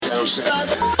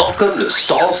Welcome to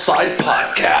Stallside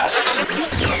Podcast.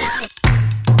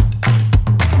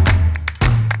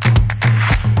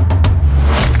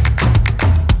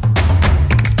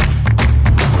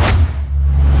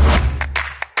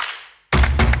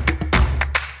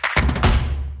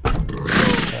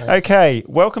 Okay,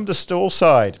 welcome to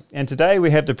Stallside, and today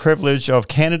we have the privilege of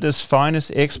Canada's finest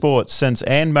exports since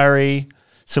Anne Murray,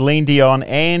 Celine Dion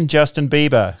and Justin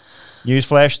Bieber.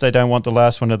 Newsflash, they don't want the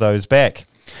last one of those back.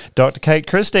 Dr. Kate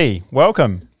Christie,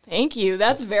 welcome. Thank you.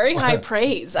 That's very high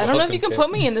praise. I don't know if you can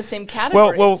put me in the same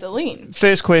category as Celine.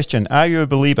 First question, are you a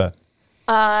believer?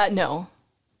 No.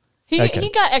 He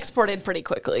got exported pretty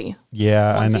quickly.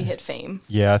 Yeah, once he hit fame.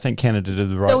 Yeah, I think Canada did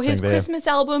the right Though thing his there. Christmas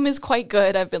album is quite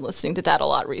good. I've been listening to that a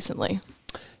lot recently.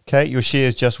 Kate, your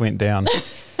shares just went down.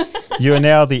 You are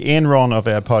now the Enron of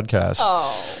our podcast.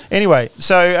 Oh. Anyway,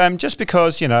 so just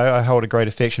because, I hold a great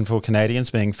affection for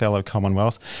Canadians, being fellow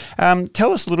Commonwealth,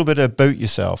 tell us a little bit about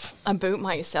yourself. About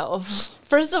myself.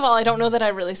 First of all, I don't know that I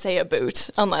really say about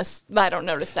unless I don't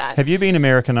notice that. Have you been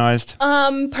Americanized?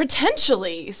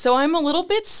 Potentially. So I'm a little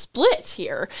bit split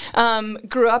here.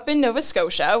 Grew up in Nova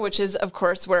Scotia, which is, of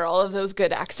course, where all of those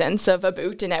good accents of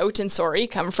about and out and sorry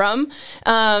come from.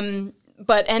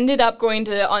 But ended up going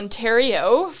to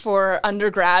Ontario for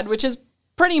undergrad, which is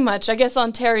pretty much, I guess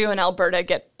Ontario and Alberta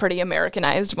get pretty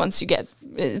Americanized once you get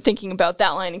thinking about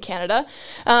that line in Canada.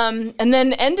 And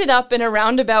then ended up in a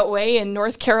roundabout way in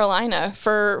North Carolina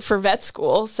for vet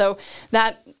school. So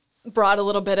that brought a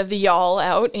little bit of the y'all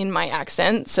out in my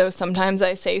accent. So sometimes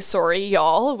I say sorry,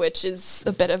 y'all, which is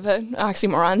a bit of an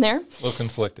oxymoron there.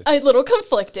 A little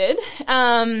conflicted.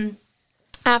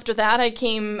 After that, I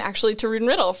came actually to Rood &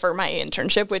 Riddle for my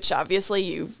internship, which obviously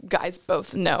you guys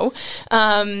both know,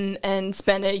 and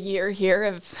spent a year here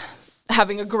of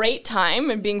having a great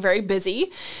time and being very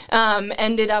busy.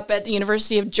 Ended up at the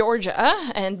University of Georgia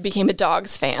and became a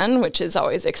Dogs fan, which is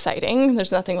always exciting.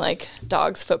 There's nothing like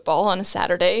Dogs football on a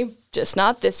Saturday, just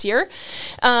not this year.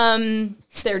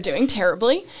 They're doing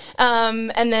terribly.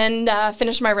 And then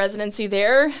finished my residency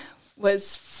there.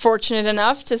 Was fortunate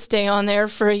enough to stay on there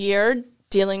for a year,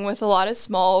 dealing with a lot of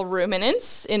small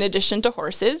ruminants in addition to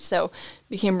horses. So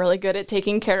became really good at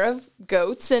taking care of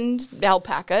goats and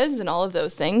alpacas and all of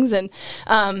those things. And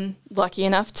lucky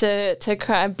enough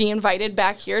to be invited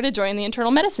back here to join the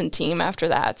internal medicine team after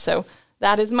that. So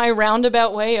that is my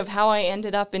roundabout way of how I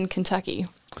ended up in Kentucky.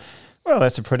 Well,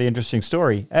 that's a pretty interesting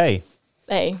story.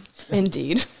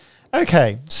 Indeed.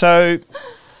 Okay, so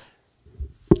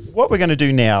what we're going to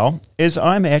do now is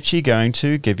I'm actually going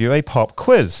to give you a pop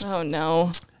quiz. Oh,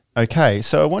 no. Okay,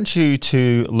 so I want you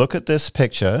to look at this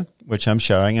picture, which I'm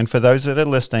showing, and for those that are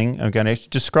listening, I'm going to actually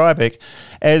describe it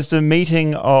as the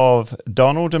meeting of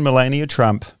Donald and Melania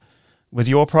Trump with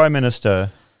your Prime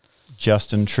Minister,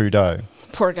 Justin Trudeau.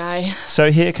 Poor guy.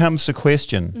 So here comes the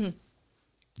question.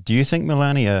 Do you think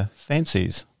Melania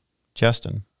fancies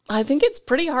Justin? I think it's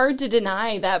pretty hard to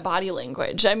deny that body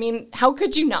language. I mean, how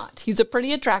could you not? He's a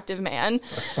pretty attractive man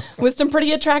with some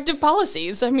pretty attractive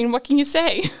policies. I mean, what can you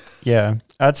say? Yeah,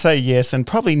 I'd say yes, and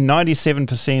probably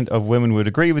 97% of women would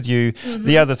agree with you. Mm-hmm.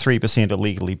 The other 3% are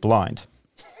legally blind.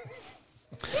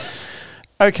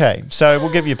 Okay, so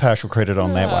we'll give you partial credit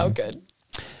on that one. Oh, good.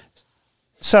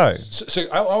 So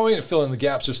I want you to fill in the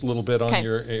gaps just a little bit on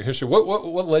your history.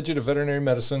 What led you to veterinary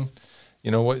medicine? Do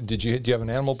you have an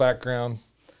animal background?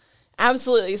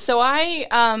 Absolutely. So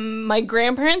my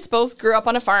grandparents both grew up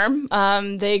on a farm.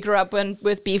 They grew up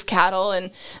with beef cattle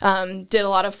and did a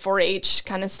lot of 4-H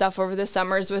kind of stuff over the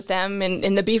summers with them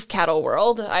in the beef cattle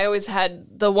world. I always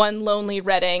had the one lonely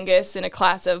red Angus in a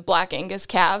class of black Angus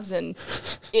calves, and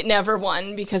it never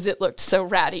won because it looked so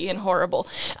ratty and horrible.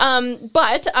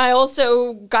 But I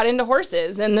also got into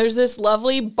horses, and there's this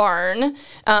lovely barn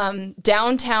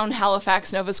downtown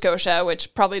Halifax, Nova Scotia,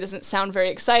 which probably doesn't sound very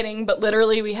exciting, but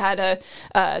literally we had a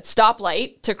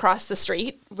stoplight to cross the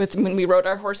street when we rode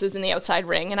our horses in the outside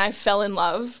ring, and I fell in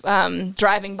love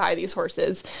driving by these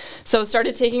horses. So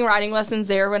started taking riding lessons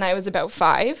there when I was about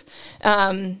 5,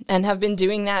 and have been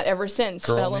doing that ever since.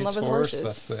 Fell in love with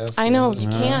horses. I know, you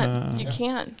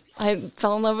can't. I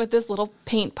fell in love with this little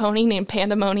paint pony named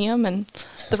Pandemonium, and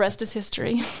the rest is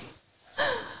history.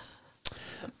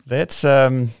 That's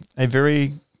a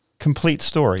very complete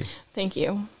story. Thank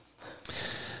you.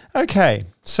 Okay,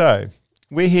 so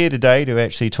we're here today to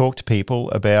actually talk to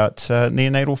people about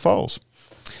neonatal foals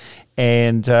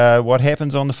and what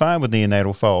happens on the farm with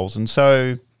neonatal foals. And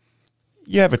so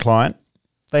you have a client,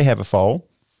 they have a foal,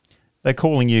 they're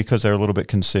calling you because they're a little bit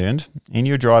concerned, and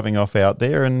you're driving off out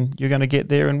there and you're going to get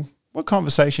there, and what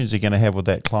conversations are you going to have with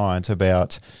that client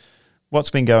about what's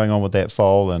been going on with that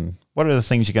foal and what are the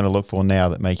things you're going to look for now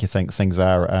that make you think things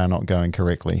are not going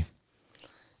correctly?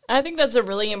 I think that's a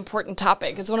really important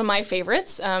topic. It's one of my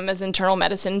favorites. As internal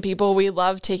medicine people, we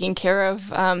love taking care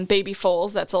of baby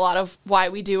foals. That's a lot of why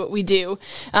we do what we do.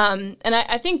 And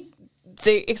I think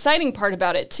the exciting part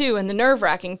about it, too, and the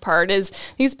nerve-wracking part is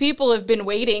these people have been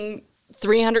waiting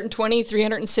 320,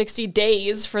 360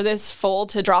 days for this foal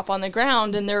to drop on the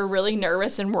ground, and they're really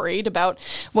nervous and worried about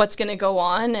what's going to go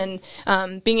on.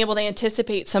 And being able to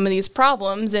anticipate some of these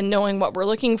problems and knowing what we're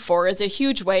looking for is a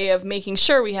huge way of making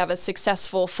sure we have a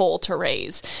successful foal to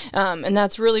raise. And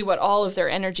that's really what all of their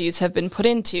energies have been put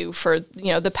into for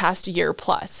the past year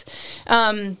plus.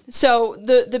 So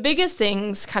the biggest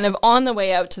things kind of on the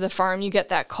way out to the farm, you get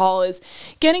that call, is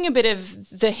getting a bit of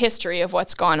the history of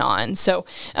what's gone on. So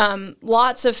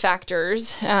lots of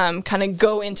factors kind of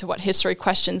go into what history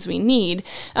questions we need,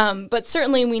 but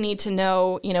certainly we need to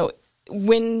know,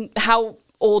 how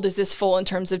old is this foal in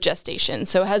terms of gestation?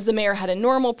 So has the mare had a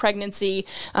normal pregnancy?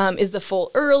 Is the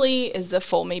foal early? Is the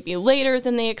foal maybe later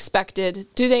than they expected?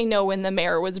 Do they know when the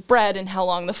mare was bred and how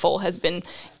long the foal has been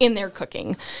in there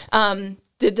cooking?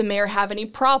 Did the mare have any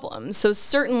problems? So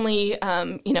certainly,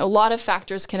 a lot of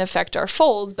factors can affect our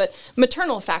foals, but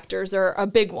maternal factors are a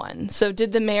big one. So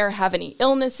did the mare have any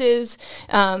illnesses,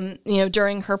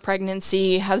 during her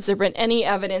pregnancy? Has there been any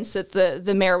evidence that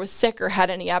the mare was sick or had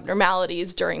any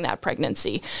abnormalities during that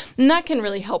pregnancy? And that can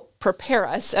really help prepare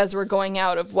us as we're going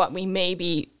out of what we may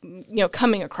be,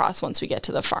 coming across once we get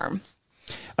to the farm.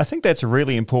 I think that's a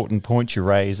really important point you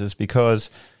raise, is because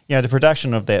the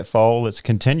production of that foal, it's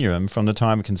continuum from the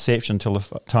time of conception till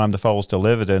the time the foal's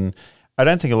delivered. And I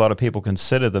don't think a lot of people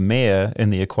consider the mare in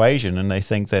the equation, and they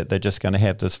think that they're just going to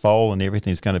have this foal and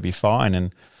everything's going to be fine.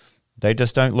 And they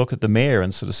just don't look at the mare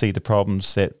and sort of see the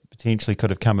problems that potentially could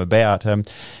have come about.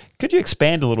 Could you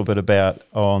expand a little bit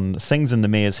on things in the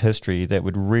mare's history that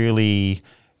would really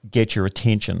get your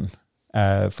attention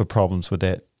for problems with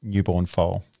that newborn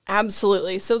foal?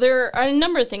 Absolutely. So there are a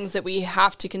number of things that we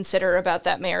have to consider about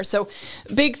that mare. So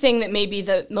big thing that may be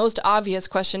the most obvious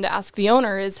question to ask the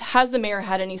owner is, has the mare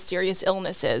had any serious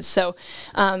illnesses? So,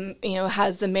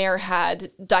 has the mare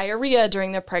had diarrhea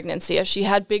during the pregnancy? Has she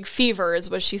had big fevers?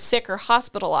 Was she sick or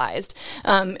hospitalized?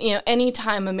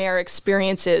 Anytime a mare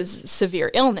experiences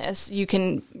severe illness, you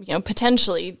can,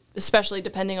 potentially, especially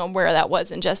depending on where that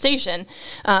was in gestation,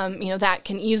 that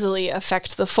can easily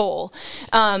affect the foal.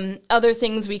 Other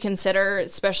things we consider,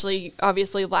 especially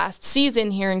obviously last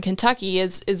season here in Kentucky,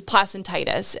 is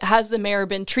placentitis. Has the mare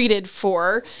been treated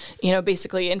for,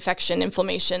 basically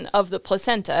inflammation of the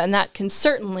placenta? And that can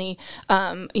certainly,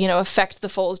 affect the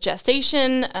foal's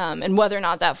gestation and whether or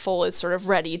not that foal is sort of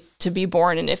ready to be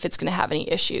born and if it's going to have any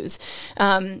issues.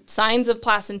 Signs of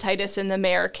placentitis in the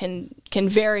mare can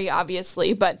vary,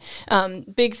 obviously, but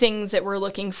big things that we're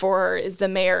looking for is the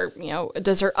mare,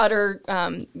 does her udder,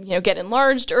 get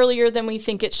enlarged earlier than we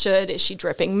think it should? Is she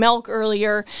dripping milk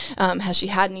earlier? Has she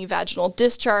had any vaginal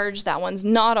discharge? That one's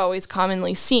not always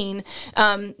commonly seen.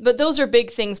 But those are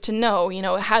big things to know.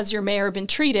 Has your mare been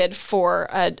treated for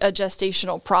a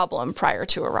gestational problem prior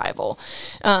to arrival?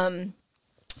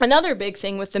 Another big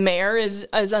thing with the mare is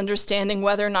understanding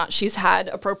whether or not she's had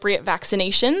appropriate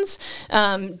vaccinations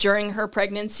during her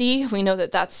pregnancy. We know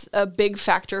that that's a big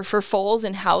factor for foals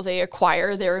and how they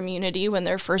acquire their immunity when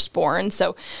they're first born.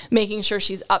 So making sure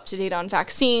she's up to date on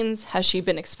vaccines. Has she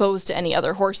been exposed to any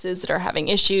other horses that are having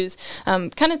issues?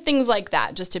 Kind of things like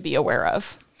that, just to be aware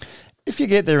of. If you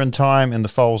get there in time and the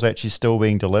foal's actually still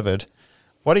being delivered,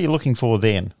 what are you looking for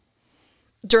then?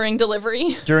 During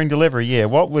delivery? During delivery, yeah.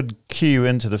 What would cue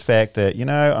into the fact that,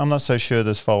 I'm not so sure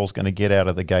this foal's going to get out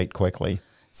of the gate quickly?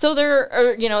 So there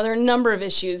are a number of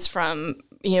issues from,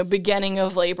 beginning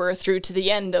of labor through to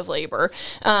the end of labor.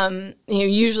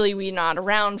 Usually we're not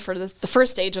around for the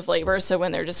first stage of labor, so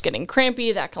when they're just getting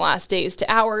crampy, that can last days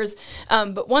to hours.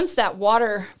 But once that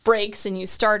water breaks and you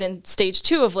start in stage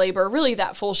 2 of labor, really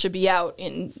that foal should be out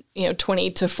in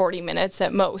 20 to 40 minutes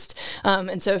at most.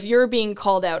 And so if you're being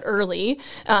called out early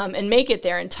and make it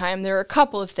there in time, there are a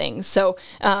couple of things. So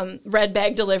red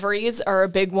bag deliveries are a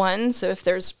big one. So if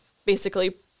there's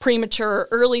basically premature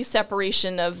early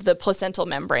separation of the placental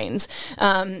membranes.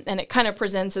 And it kind of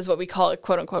presents as what we call a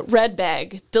quote unquote red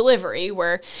bag delivery,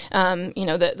 where,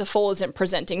 the foal isn't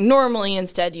presenting normally.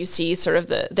 Instead, you see sort of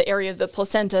the area of the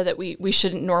placenta that we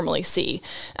shouldn't normally see.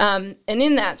 And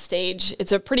in that stage,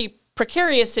 it's a pretty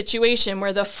precarious situation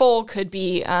where the foal could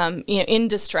be, in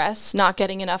distress, not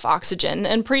getting enough oxygen,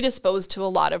 and predisposed to a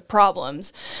lot of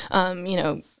problems.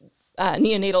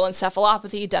 neonatal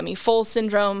encephalopathy, dummy foal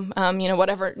syndrome,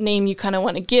 whatever name you kind of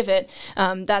want to give it,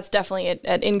 that's definitely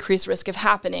at increased risk of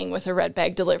happening with a red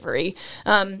bag delivery.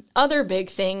 Other big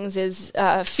things is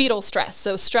fetal stress,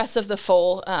 so stress of the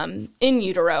foal in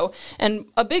utero. And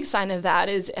a big sign of that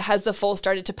is, has the foal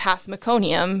started to pass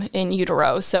meconium in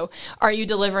utero? So are you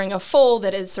delivering a foal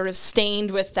that is sort of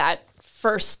stained with that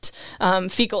first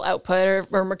fecal output,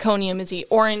 or meconium? Is he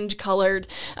orange colored?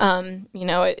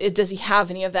 Does he have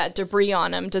any of that debris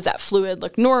on him? Does that fluid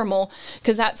look normal?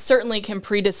 Because that certainly can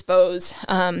predispose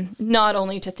not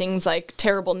only to things like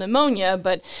terrible pneumonia,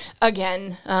 but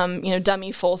again,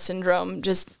 dummy foal syndrome,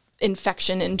 just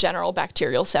infection in general,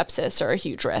 bacterial sepsis are a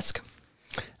huge risk.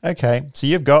 Okay, so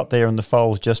you've got there and the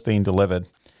foal's just been delivered.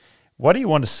 What do you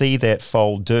want to see that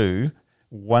foal do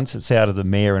once it's out of the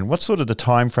mare, and what's sort of the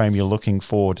time frame you're looking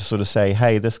for to sort of say,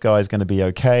 hey, this guy's going to be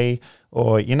okay,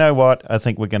 or you know what, I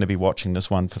think we're going to be watching this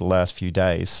one for the last few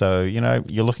days. So,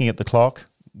 you're looking at the clock.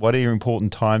 What are your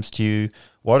important times to you?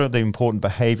 What are the important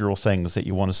behavioral things that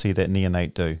you want to see that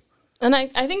neonate do? And I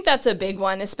think that's a big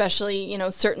one, especially,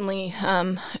 certainly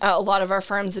a lot of our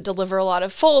farms that deliver a lot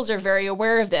of foals are very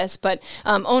aware of this, but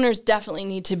owners definitely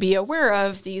need to be aware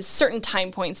of these certain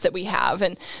time points that we have.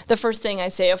 And the first thing I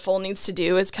say a foal needs to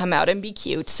do is come out and be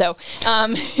cute. So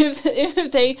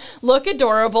if they look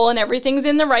adorable and everything's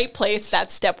in the right place,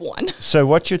 that's step one. So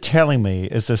what you're telling me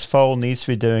is this foal needs to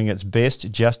be doing its best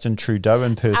Justin Trudeau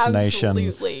impersonation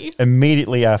Absolutely.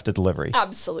 Immediately after delivery.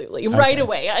 Absolutely. Okay. Right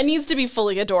away. It needs to be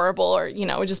fully adorable, or,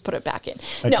 just put it back in.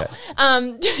 Okay.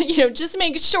 No, just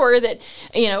make sure that,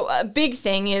 a big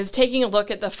thing is taking a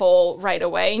look at the foal right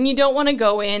away. And you don't want to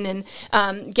go in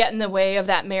and get in the way of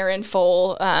that mare and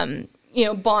foal,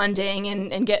 bonding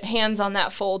and get hands on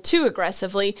that foal too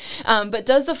aggressively. But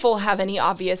does the foal have any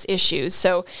obvious issues?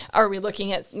 So are we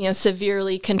looking at,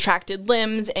 severely contracted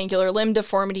limbs, angular limb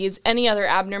deformities, any other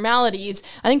abnormalities?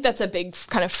 I think that's a big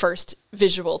kind of first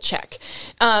visual check.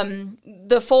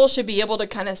 The foal should be able to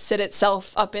kind of sit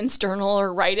itself up in sternal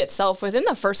or right itself within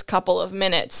the first couple of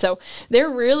minutes. So they're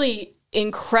really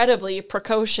incredibly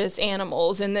precocious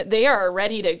animals in that they are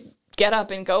ready to get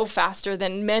up and go faster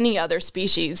than many other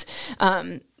species,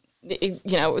 that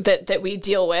we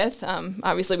deal with.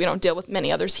 Obviously, we don't deal with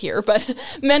many others here, but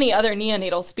many other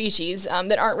neonatal species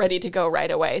that aren't ready to go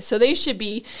right away. So they should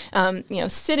be,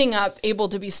 sitting up, able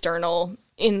to be sternal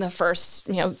in the first,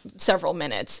 several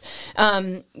minutes.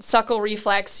 Suckle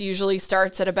reflex usually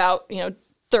starts at about,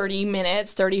 30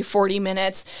 minutes, 30, 40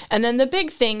 minutes. And then the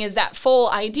big thing is that foal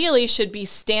ideally should be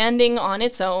standing on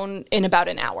its own in about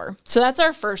an hour. So that's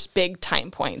our first big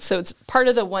time point. So it's part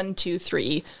of the 1, 2,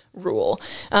 3 rule.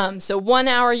 So 1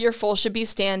 hour, your foal should be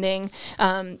standing.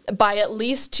 By at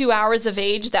least 2 hours of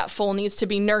age, that foal needs to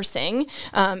be nursing.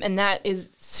 And that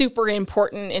is super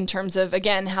important in terms of,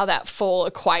 again, how that foal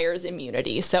acquires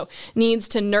immunity. So needs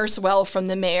to nurse well from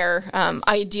the mare,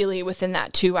 ideally within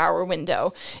that 2 hour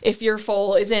window. If your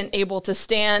foal isn't able to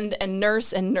stand and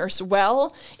nurse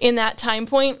well in that time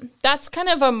point, that's kind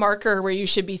of a marker where you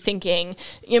should be thinking,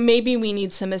 maybe we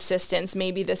need some assistance.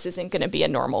 Maybe this isn't going to be a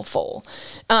normal foal.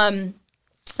 And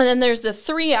then there's the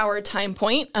 3 hour time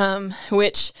point,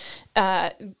 which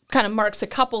kind of marks a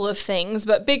couple of things,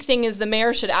 but big thing is the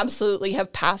mare should absolutely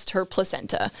have passed her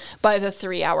placenta by the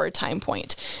 3 hour time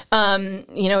point.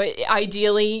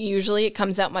 Ideally, usually it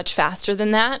comes out much faster than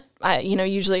that,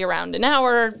 usually around an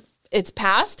hour. It's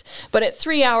passed, but at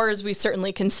 3 hours, we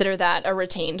certainly consider that a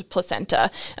retained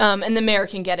placenta. And the mare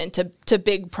can get into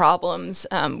big problems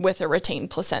with a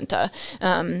retained placenta.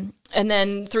 And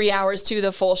then 3 hours too,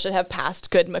 the foal should have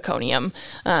passed good meconium.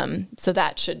 So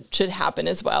that should happen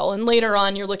as well. And later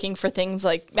on, you're looking for things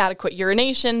like adequate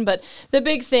urination. But the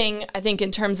big thing, I think,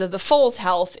 in terms of the foal's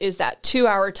health is that 2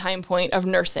 hour time point of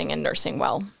nursing and nursing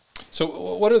well. So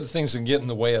what are the things that get in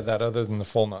the way of that other than the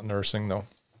foal not nursing, though?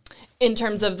 In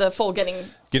terms of the foal getting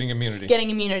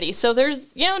immunity. So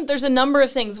there's a number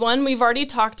of things. One, I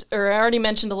already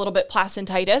mentioned a little bit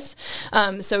placentitis.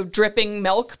 So dripping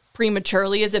milk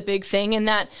prematurely is a big thing. And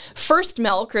that first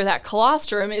milk, or that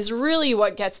colostrum, is really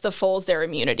what gets the foals their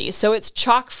immunity. So it's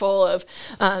chock full of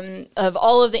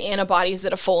all of the antibodies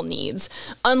that a foal needs.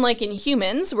 Unlike in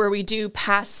humans, where we do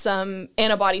pass some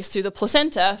antibodies through the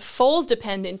placenta, foals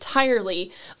depend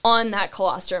entirely on that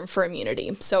colostrum for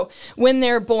immunity. So when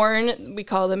they're born, we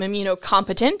call them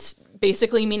immunocompetent,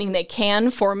 basically meaning they can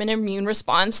form an immune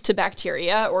response to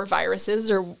bacteria or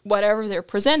viruses or whatever they're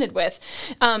presented with,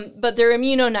 but they're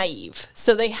immunonaive.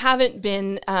 So they haven't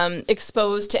been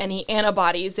exposed to any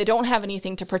antibodies. They don't have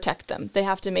anything to protect them. They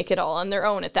have to make it all on their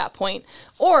own at that point.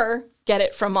 Or get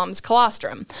it from mom's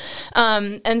colostrum.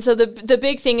 And so the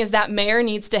big thing is that mare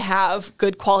needs to have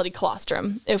good quality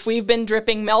colostrum. If we've been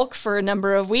dripping milk for a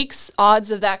number of weeks,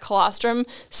 odds of that colostrum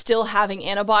still having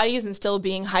antibodies and still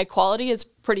being high quality is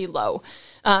pretty low.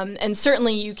 And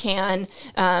certainly you can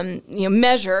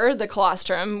measure the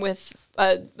colostrum with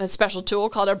a special tool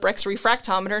called a Brix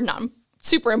refractometer, not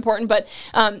super important, but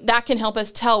that can help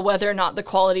us tell whether or not the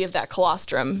quality of that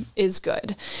colostrum is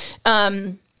good.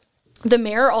 The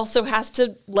mare also has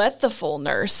to let the foal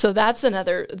nurse. So that's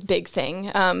another big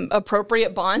thing.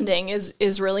 Appropriate bonding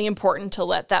is really important to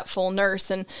let that foal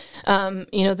nurse. And,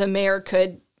 the mare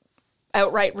could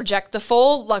outright reject the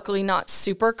foal. Luckily not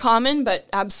super common, but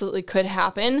absolutely could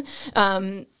happen.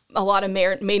 A lot of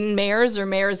maiden mares or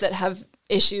mares that have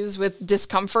issues with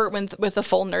discomfort with the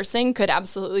foal nursing could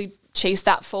absolutely chase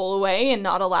that foal away and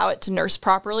not allow it to nurse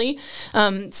properly.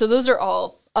 So those are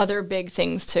all other big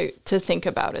things to think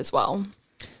about as well.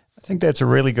 I think that's a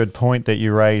really good point that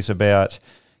you raise about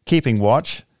keeping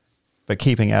watch, but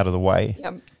keeping out of the way.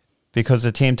 Yep. Because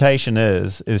the temptation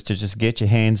is to just get your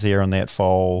hands there on that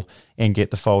foal and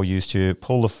get the foal used to it,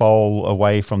 pull the foal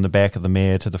away from the back of the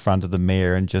mare to the front of the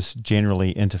mare and just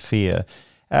generally interfere.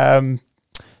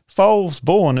 Foal's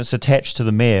born, it's attached to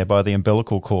the mare by the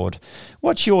umbilical cord.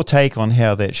 What's your take on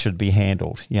how that should be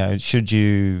handled? Should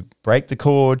you break the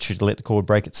cord? Should you let the cord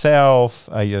break itself?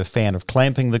 Are you a fan of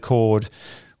clamping the cord?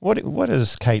 What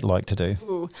does Kate like to do?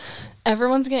 Ooh,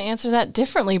 everyone's going to answer that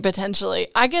differently, potentially.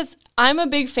 I guess I'm a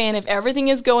big fan if everything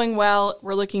is going well.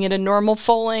 We're looking at a normal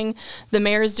foaling. The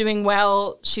mare is doing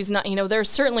well. She's not, there are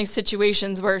certainly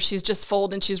situations where she's just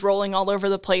foaled and she's rolling all over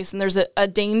the place, and there's a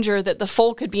danger that the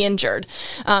foal could be injured.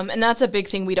 And that's a big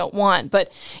thing we don't want.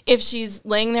 But if she's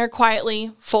laying there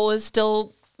quietly, foal is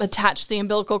still attached to the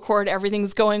umbilical cord,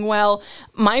 everything's going well,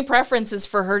 my preference is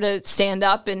for her to stand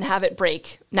up and have it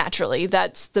break naturally.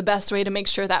 That's the best way to make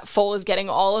sure that foal is getting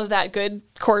all of that good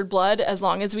cord blood as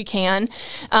long as we can,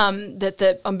 that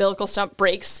the umbilical stump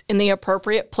breaks in the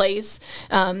appropriate place,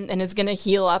 and is going to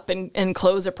heal up and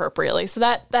close appropriately. So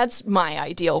that's my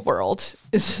ideal world,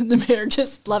 is the mare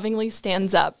just lovingly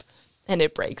stands up and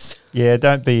it breaks. Yeah,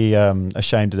 don't be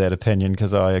ashamed of that opinion,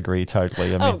 because I agree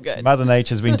totally. Good. Mother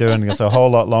Nature's been doing this a whole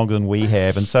lot longer than we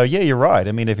have. And so, yeah, you're right.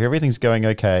 If everything's going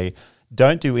okay,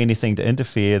 don't do anything to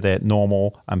interfere. That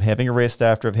normal. I'm having a rest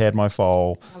after I've had my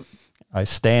foal. I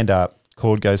stand up,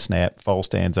 cord goes snap, foal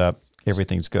stands up,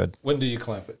 everything's good. When do you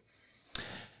clamp it?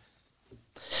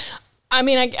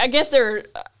 I guess there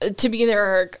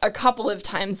are a couple of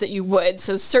times that you would.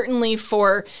 So certainly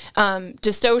for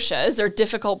dystocias or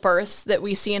difficult births that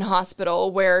we see in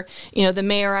hospital, where the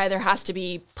mare either has to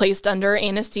be placed under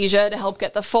anesthesia to help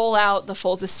get the foal out, the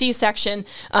foal's a C-section.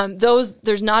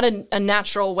 There's not a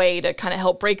natural way to kind of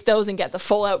help break those and get the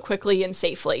foal out quickly and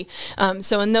safely.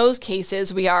 So in those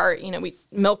cases, we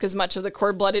milk as much of the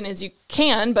cord blood in as you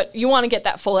can, but you want to get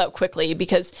that foal out quickly,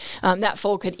 because that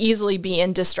foal could easily be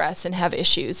in distress and have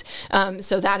issues.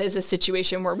 So that is a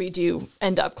situation where we do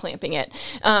end up clamping it.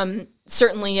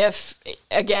 Certainly if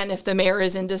the mare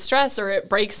is in distress or it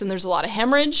breaks and there's a lot of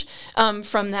hemorrhage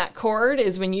from that cord,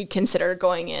 is when you consider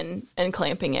going in and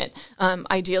clamping it.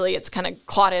 Ideally, it's kind of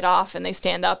clotted off and they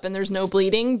stand up and there's no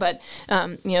bleeding, but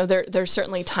there's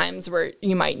certainly times where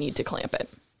you might need to clamp it.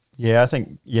 Yeah, I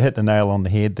think you hit the nail on the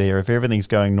head there. If everything's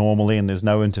going normally and there's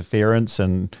no interference,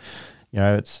 and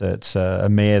it's a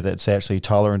mare that's actually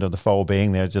tolerant of the foal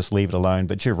being there, just leave it alone.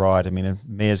 But you're right. A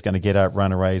mare's going to get up,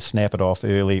 run away, snap it off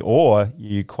early, or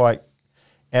you quite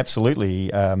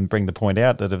absolutely bring the point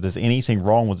out that if there's anything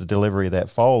wrong with the delivery of that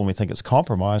foal and we think it's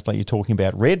compromised, like you're talking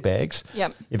about red bags,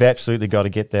 yep, you've absolutely got to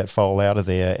get that foal out of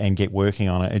there and get working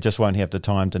on it. It just won't have the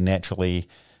time to naturally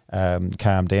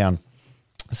calm down.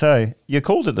 So you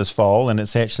called it this foal, and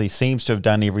it actually seems to have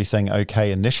done everything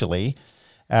okay initially.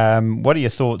 What are your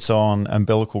thoughts on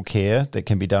umbilical care that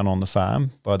can be done on the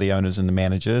farm by the owners and the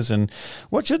managers, and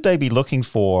what should they be looking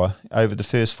for over the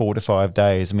first 4 to 5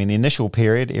 days? The initial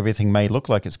period, everything may look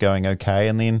like it's going okay,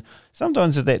 and then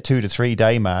sometimes at that 2 to 3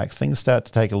 day mark, things start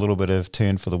to take a little bit of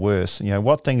turn for the worse.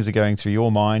 What things are going through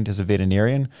your mind as a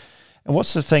veterinarian, and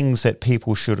what's the things that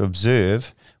people should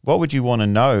observe? What would you want to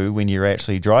know when you're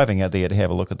actually driving out there to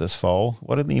have a look at this foal?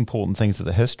 What are the important things of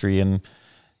the history, and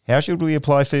how should we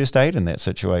apply first aid in that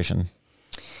situation?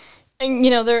 And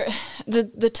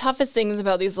the toughest things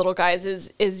about these little guys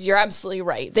is you're absolutely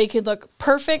right. They could look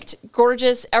perfect,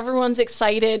 gorgeous. Everyone's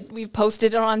excited. We've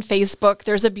posted it on Facebook.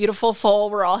 There's a beautiful foal.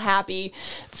 We're all happy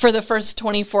for the first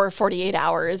 24, 48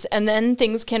 hours. And then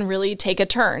things can really take a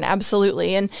turn.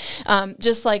 Absolutely. And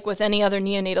just like with any other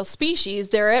neonatal species,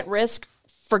 they're at risk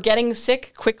for getting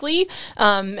sick quickly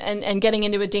and getting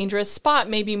into a dangerous spot,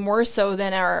 maybe more so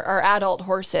than our adult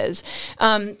horses.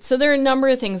 So there are a number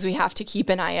of things we have to keep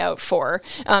an eye out for,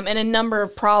 and a number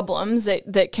of problems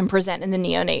that can present in the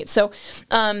neonate. So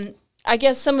I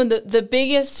guess some of the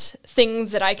biggest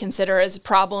things that I consider as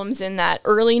problems in that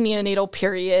early neonatal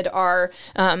period are,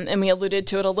 and we alluded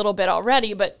to it a little bit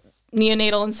already, but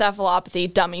neonatal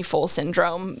encephalopathy, dummy foal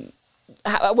syndrome,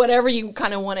 whatever you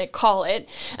kind of want to call it,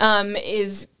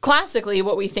 is classically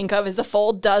what we think of as the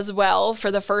foal does well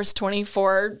for the first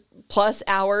 24 plus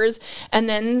hours and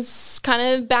then kind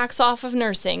of backs off of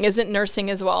nursing, isn't nursing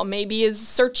as well, maybe is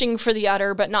searching for the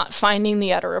udder but not finding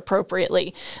the udder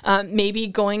appropriately, maybe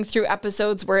going through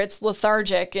episodes where it's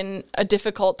lethargic and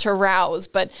difficult to rouse,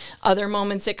 but other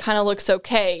moments it kind of looks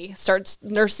okay, starts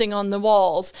nursing on the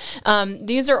walls.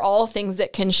 These are all things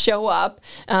that can show up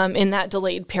in that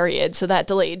delayed period, so that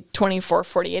delayed 24,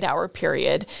 48 hour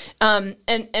period.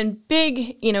 And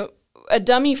big, a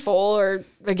dummy foal, or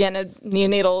again, a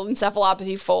neonatal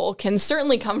encephalopathy foal, can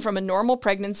certainly come from a normal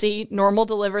pregnancy, normal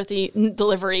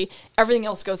delivery, everything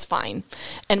else goes fine.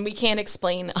 And we can't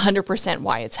explain 100%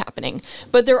 why it's happening.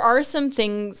 But there are some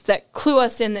things that clue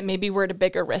us in that maybe we're at a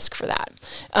bigger risk for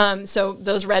that. So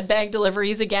those red bag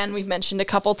deliveries, again, we've mentioned a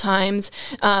couple times,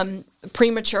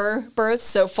 premature births,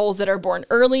 so foals that are born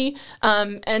early,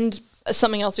 and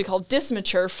something else we call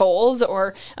dysmature foals,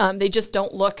 or they just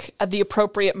don't look at the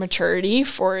appropriate maturity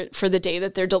for the day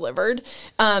that they're delivered.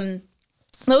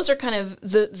 Those are kind of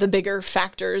the bigger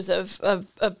factors of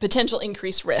potential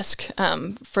increased risk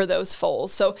for those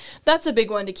foals. So that's a big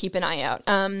one to keep an eye out.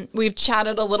 We've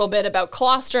chatted a little bit about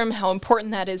colostrum, how important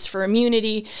that is for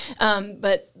immunity,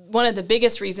 but one of the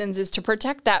biggest reasons is to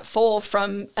protect that foal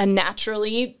from a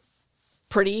naturally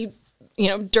pretty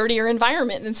dirtier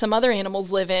environment than some other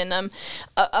animals live in.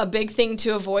 A big thing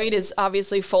to avoid is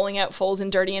obviously foaling out foals in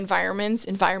dirty environments.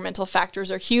 Environmental factors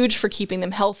are huge for keeping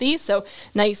them healthy. So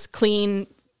nice, clean,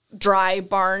 dry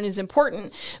barn is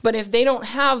important. But if they don't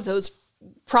have those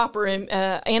proper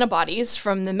antibodies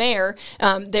from the mare,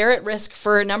 they're at risk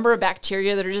for a number of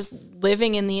bacteria that are just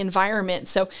living in the environment.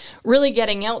 So really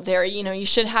getting out there, you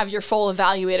should have your foal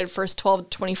evaluated first 12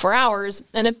 to 24 hours.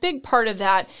 And a big part of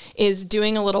that is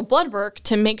doing a little blood work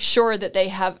to make sure that they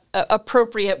have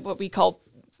appropriate, what we call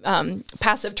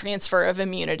passive transfer of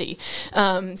immunity.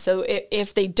 So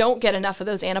if they don't get enough of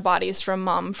those antibodies from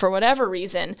mom for whatever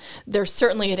reason, they're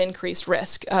certainly at increased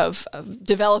risk of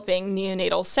developing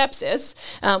neonatal sepsis,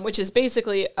 which is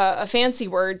basically a fancy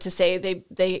word to say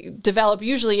they develop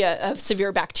usually a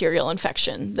severe bacterial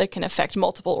infection that can affect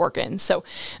multiple organs. So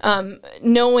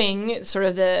knowing sort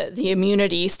of the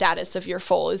immunity status of your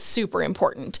foal is super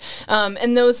important.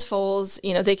 And those foals,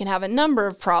 they can have a number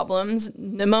of problems.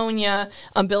 Pneumonia,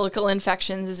 umbilical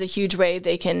infections is a huge way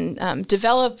they can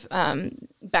develop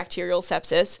bacterial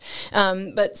sepsis.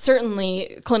 But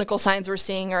certainly clinical signs we're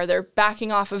seeing are they're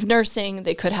backing off of nursing,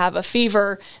 they could have a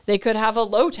fever, they could have a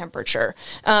low temperature.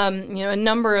 A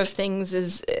number of things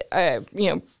is,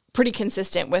 pretty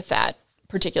consistent with that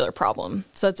particular problem.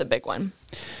 So that's a big one.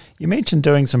 You mentioned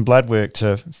doing some blood work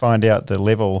to find out the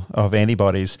level of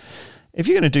antibodies. If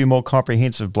you're going to do more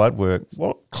comprehensive blood work,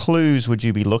 what clues would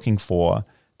you be looking for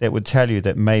that would tell you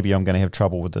that maybe I'm going to have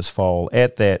trouble with this foal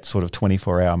at that sort of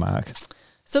 24-hour mark?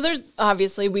 So there's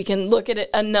obviously, we can look at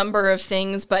a number of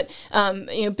things, but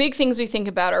big things we think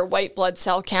about are white blood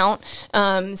cell count.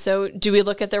 So do we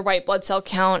look at their white blood cell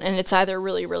count and it's either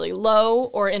really, really low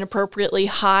or inappropriately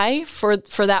high for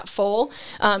that foal?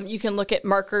 You can look at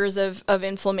markers of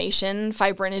inflammation.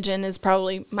 Fibrinogen is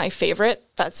probably my favorite.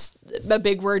 That's a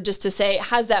big word just to say,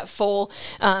 has that foal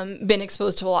been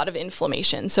exposed to a lot of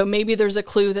inflammation? So maybe there's a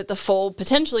clue that the foal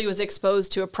potentially was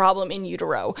exposed to a problem in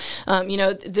utero.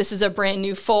 This is a brand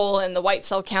new foal and the white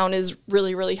cell count is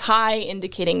really, really high,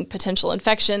 indicating potential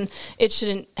infection. It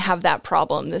shouldn't have that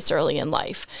problem this early in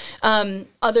life.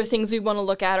 Other things we want to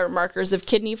look at are markers of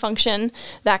kidney function.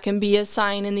 That can be a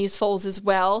sign in these foals as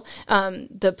well.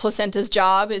 The placenta's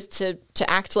job is to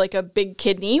act like a big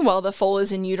kidney while the foal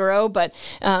is in utero, but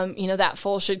that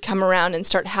foal should come around and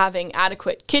start having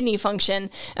adequate kidney function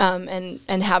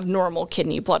and have normal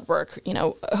kidney blood work,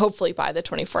 hopefully by the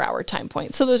 24-hour time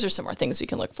point. So those are some more things we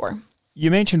can look for. You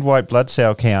mentioned white blood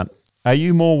cell count. Are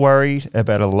you more worried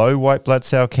about a low white blood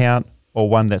cell count or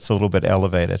one that's a little bit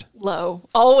elevated? Low.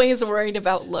 Always worried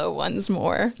about low ones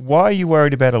more. Why are you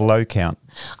worried about a low count?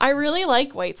 I really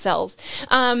like white cells.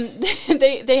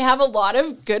 They have a lot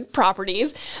of good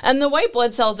properties, and the white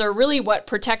blood cells are really what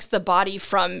protects the body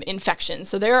from infection.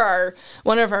 So they are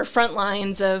one of our front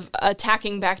lines of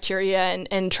attacking bacteria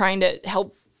and trying to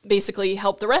help basically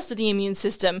help the rest of the immune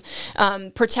system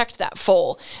protect that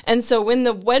foal. And so when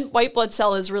the white blood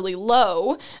cell is really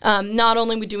low, not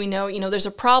only do we know, there's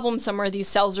a problem somewhere, these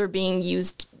cells are being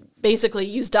basically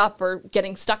used up or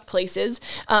getting stuck places,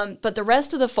 but the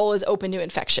rest of the foal is open to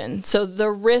infection. So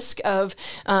the risk of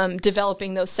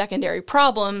developing those secondary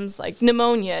problems like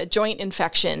pneumonia, joint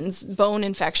infections, bone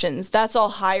infections, that's all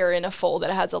higher in a foal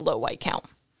that has a low white count.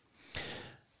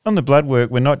 On the blood work,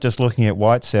 we're not just looking at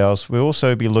white cells, we'll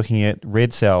also be looking at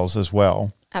red cells as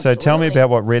well. Absolutely. So tell me about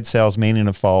what red cells mean in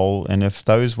a foal, and if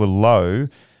those were low,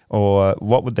 or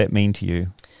what would that mean to you?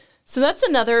 So that's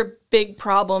another big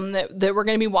problem that we're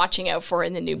going to be watching out for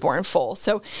in the newborn foal.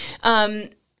 So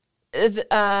the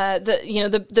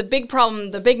big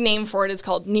problem, the big name for it is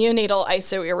called neonatal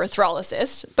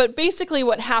isoerythrolysis. But basically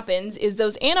what happens is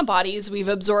those antibodies we've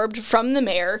absorbed from the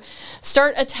mare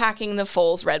start attacking the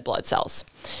foal's red blood cells.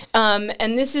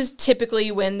 And this is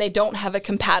typically when they don't have a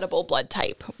compatible blood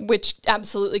type, which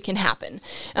absolutely can happen,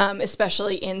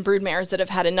 especially in brood mares that have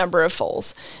had a number of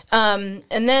foals. And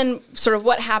then sort of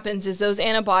what happens is those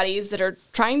antibodies that are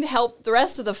trying to help the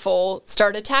rest of the foal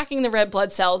start attacking the red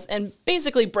blood cells and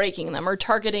basically breaking them or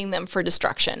targeting them for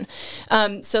destruction.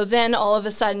 So then all of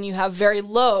a sudden you have very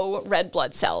low red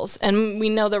blood cells. And we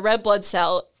know the red blood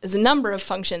cell is a number of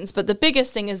functions, but the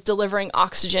biggest thing is delivering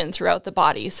oxygen throughout the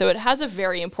body. So it has a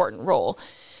very important role.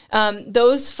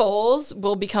 Those foals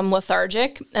will become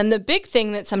lethargic. And the big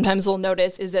thing that sometimes we'll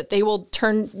notice is that they will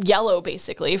turn yellow,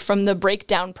 basically, from the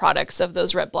breakdown products of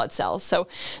those red blood cells. So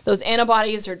those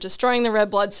antibodies are destroying the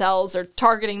red blood cells, or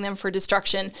targeting them for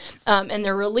destruction, and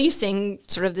they're releasing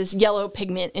sort of this yellow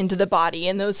pigment into the body.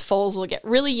 And those foals will get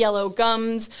really yellow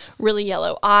gums, really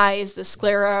yellow eyes. The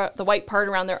sclera, the white part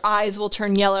around their eyes, will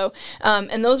turn yellow.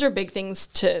 And those are big things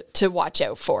to watch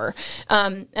out for.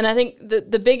 And I think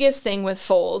the biggest thing with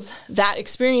foals that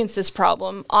experience this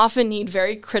problem often need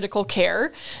very critical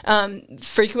care,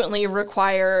 frequently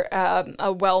require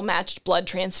a well-matched blood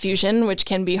transfusion, which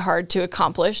can be hard to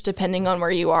accomplish depending on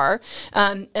where you are.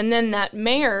 And then that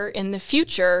mare in the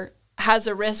future has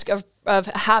a risk of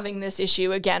having this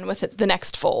issue again with the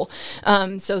next foal.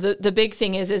 So the big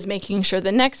thing is making sure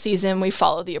the next season we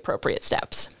follow the appropriate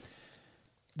steps.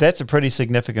 That's a pretty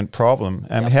significant problem.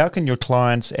 Yep. How can your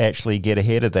clients actually get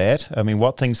ahead of that? I mean,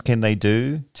 what things can they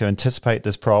do to anticipate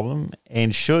this problem?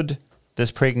 And should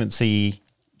this pregnancy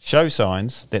show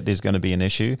signs that there's going to be an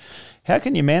issue, how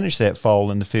can you manage that foal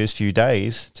in the first few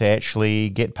days to actually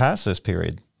get past this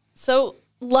period? So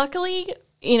luckily,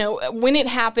 when it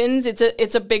happens,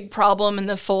 it's a big problem, and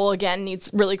the foal again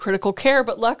needs really critical care.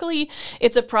 But luckily,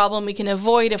 it's a problem we can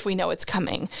avoid if we know it's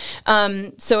coming.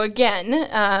 So again,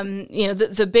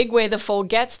 the big way the foal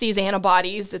gets these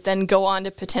antibodies that then go on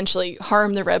to potentially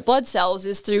harm the red blood cells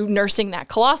is through nursing that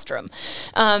colostrum.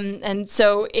 And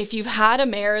so if you've had a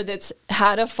mare that's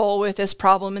had a foal with this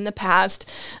problem in the past,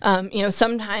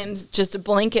 sometimes just a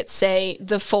blanket say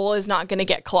the foal is not going to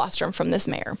get colostrum from this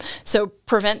mare. So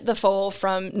prevent the foal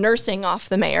from nursing off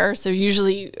the mare. So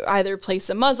usually either place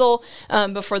a muzzle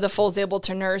before the foal's able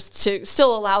to nurse to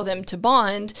still allow them to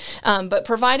bond, but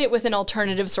provide it with an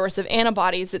alternative source of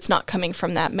antibodies that's not coming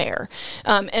from that mare.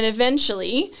 And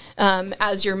eventually,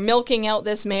 as you're milking out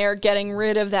this mare, getting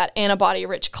rid of that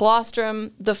antibody-rich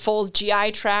colostrum, the foal's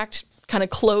GI tract kind of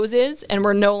closes and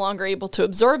we're no longer able to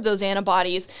absorb those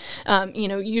antibodies.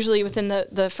 Usually within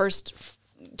the first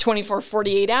 24,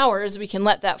 48 hours, we can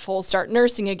let that foal start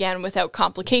nursing again without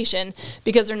complication,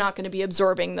 because they're not going to be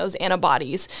absorbing those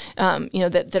antibodies,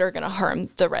 that are going to harm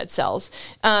the red cells.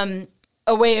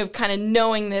 A way of kind of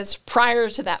knowing this prior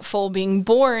to that foal being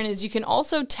born is you can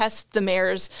also test the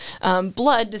mare's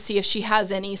blood to see if she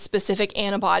has any specific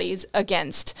antibodies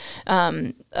against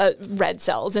red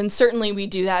cells. And certainly we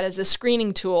do that as a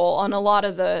screening tool on a lot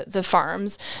of the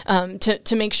farms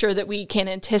to make sure that we can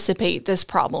anticipate this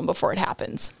problem before it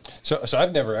happens. So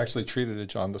I've never actually treated a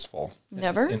jaundice foal.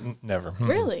 Never? Never.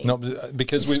 Really? No,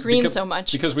 because we screen so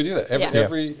much. Because we do that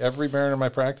every mare in my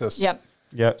practice. Yep.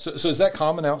 Yeah. So is that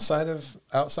common outside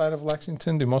of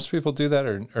Lexington? Do most people do that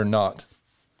or not?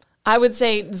 I would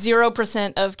say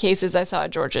 0% of cases I saw at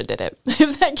Georgia did it.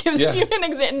 If that gives you an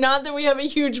example. Not that we have a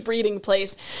huge breeding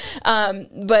place,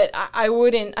 but I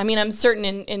wouldn't. I mean, I'm certain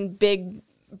in big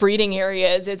breeding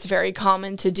areas it's very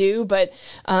common to do, but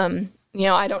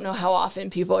I don't know how often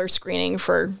people are screening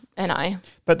for NI.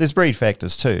 But there's breed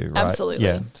factors too, right? Absolutely.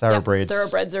 Yeah, thoroughbreds.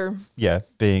 Thoroughbreds are... Yeah,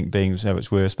 being so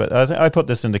much worse. But I put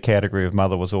this in the category of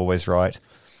mother was always right,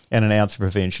 and an ounce of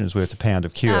prevention is worth a pound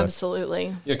of cure.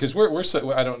 Absolutely. Yeah, because we're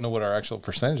I don't know what our actual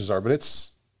percentages are, but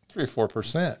it's 3 or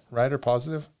 4%, right, or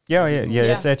positive? Yeah,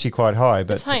 it's actually quite high.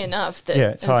 But it's high enough that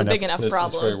it's a big enough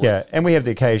problem. Yeah, and we have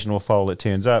the occasional foal that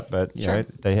turns up, but you know,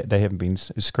 they haven't been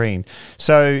screened.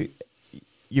 So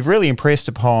you've really impressed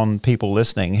upon people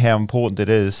listening how important it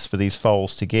is for these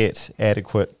foals to get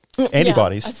adequate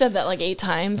antibodies. Yeah, I said that like 8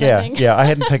 times, I think. I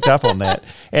hadn't picked up on that.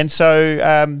 And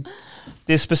so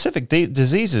there's specific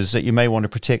diseases that you may want to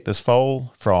protect this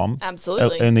foal from.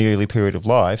 Absolutely. In the early period of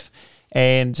life.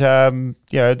 And, you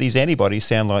know, these antibodies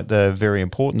sound like they're very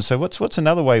important. So what's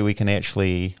another way we can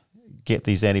actually get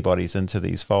these antibodies into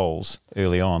these foals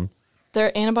early on?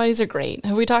 Their antibodies are great.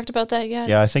 Have we talked about that yet?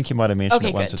 Yeah, I think you might have mentioned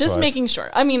it once or good. Just twice. making sure.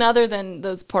 I mean, other than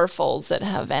those poor foals that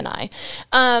have NI.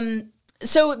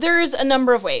 So there's a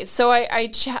number of ways. So I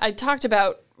talked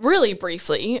about really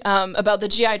briefly about the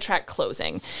GI tract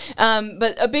closing.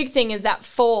 But a big thing is that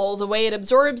foal, the way it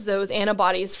absorbs those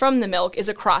antibodies from the milk is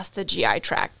across the GI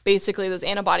tract. Basically, those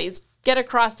antibodies get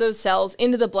across those cells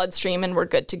into the bloodstream and we're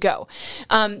good to go.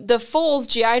 The foal's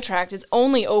GI tract is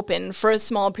only open for a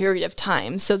small period of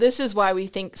time. So this is why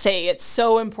we say it's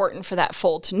so important for that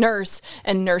foal to nurse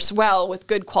and nurse well with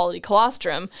good quality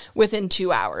colostrum within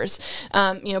 2 hours.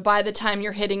 You know, by the time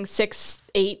you're hitting 6,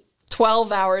 8,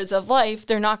 12 hours of life,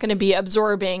 they're not going to be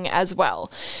absorbing as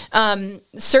well.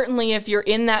 Certainly, if you're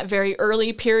in that very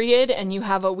early period and you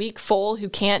have a weak foal who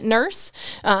can't nurse,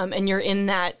 and you're in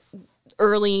that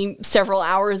early several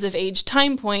hours of age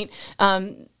time point,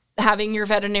 having your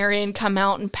veterinarian come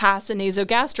out and pass a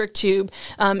nasogastric tube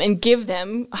and give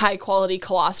them high quality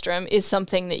colostrum is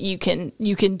something that you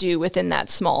can do within that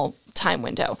small time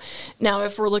window. Now,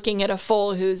 if we're looking at a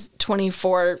foal who's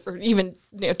 24 or even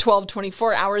 12,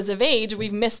 24 hours of age,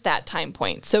 we've missed that time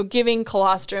point. So giving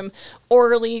colostrum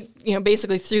orally,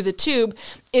 basically through the tube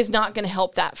is not going to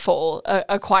help that foal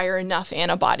acquire enough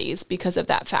antibodies because of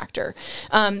that factor.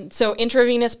 So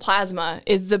intravenous plasma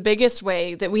is the biggest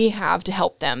way that we have to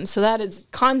help them. So that is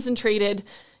concentrated,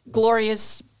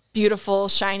 glorious, beautiful,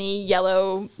 shiny,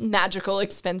 yellow, magical,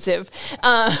 expensive,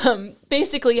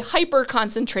 basically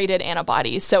hyper-concentrated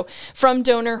antibodies. So from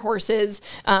donor horses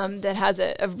that has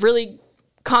a really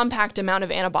compact amount of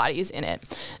antibodies in it.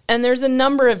 And there's a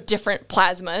number of different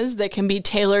plasmas that can be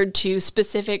tailored to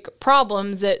specific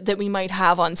problems that we might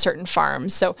have on certain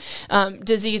farms. So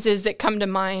diseases that come to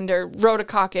mind are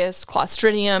Rhodococcus,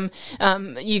 Clostridium.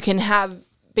 You can have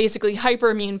basically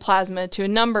hyperimmune plasma to a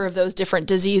number of those different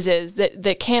diseases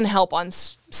that can help on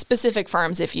specific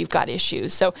farms if you've got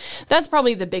issues. So that's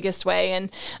probably the biggest way.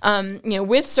 And,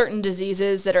 with certain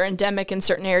diseases that are endemic in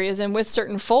certain areas and with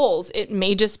certain foals, it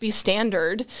may just be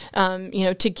standard,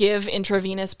 to give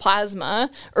intravenous plasma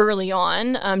early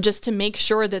on, just to make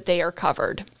sure that they are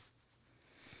covered.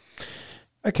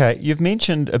 Okay, you've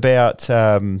mentioned about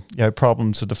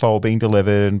problems with the foal being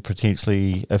delivered and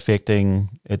potentially affecting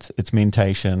its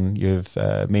mentation. You've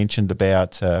mentioned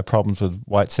about problems with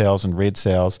white cells and red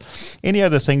cells. Any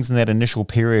other things in that initial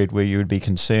period where you would be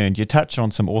concerned? You touched on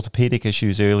some orthopedic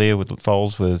issues earlier with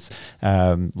foals with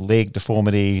leg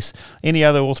deformities. Any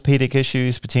other orthopedic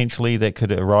issues potentially that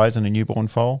could arise in a newborn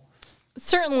foal?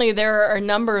 Certainly, there are a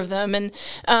number of them, and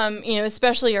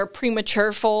especially our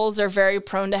premature foals are very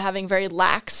prone to having very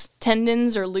lax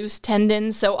tendons or loose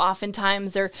tendons. So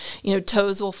oftentimes their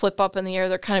toes will flip up in the air.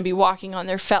 They're kind of be walking on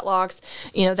their fetlocks.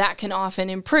 That can often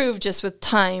improve just with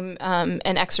time and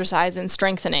exercise and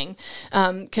strengthening.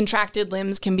 Contracted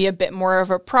limbs can be a bit more of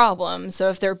a problem. So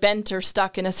if they're bent or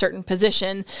stuck in a certain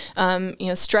position,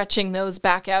 stretching those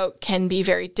back out can be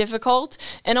very difficult,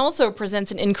 and also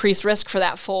presents an increased risk for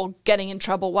that foal getting in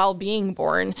trouble while being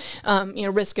born.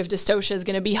 Risk of dystocia is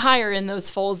going to be higher in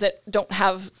those foals that don't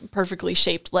have perfectly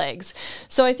shaped legs.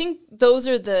 So I think those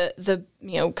are the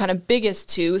kind of biggest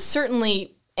two.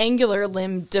 Certainly angular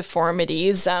limb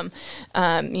deformities, where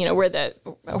the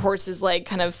horse's leg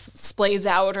kind of splays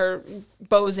out or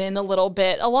bows in a little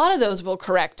bit. A lot of those will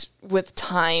correct with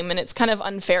time, and it's kind of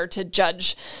unfair to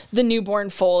judge the newborn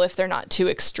foal if they're not too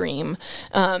extreme,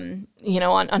 on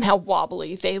how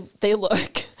wobbly they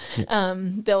look. Yeah.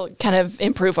 They'll kind of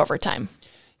improve over time.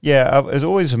 Yeah, it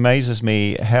always amazes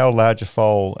me how large a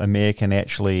foal a mare can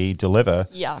actually deliver.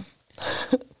 Yeah.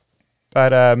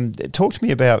 But talk to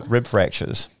me about rib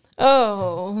fractures.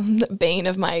 Oh, the bane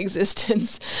of my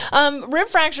existence. Rib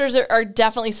fractures are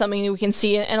definitely something that we can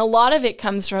see, and a lot of it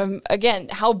comes from, again,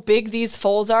 how big these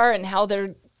foals are and how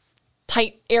they're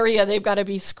tight area they've got to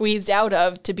be squeezed out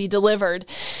of to be delivered.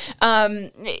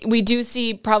 We do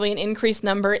see probably an increased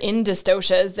number in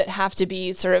dystocias that have to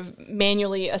be sort of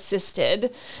manually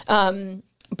assisted.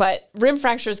 But rib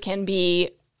fractures can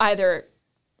be either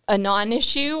a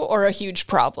non-issue or a huge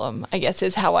problem, I guess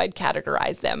is how I'd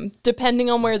categorize them, depending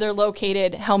on where they're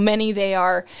located, how many they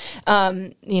are,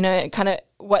 kind of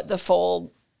what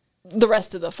the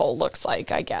rest of the foal looks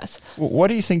like, I guess. What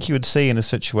do you think you would see in a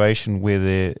situation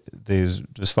where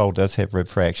this foal does have rib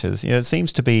fractures? It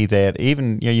seems to be that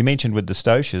even, you mentioned with the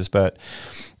stoches, but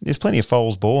there's plenty of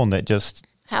foals born that just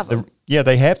have them.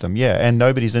 They have them, and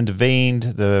nobody's intervened.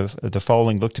 The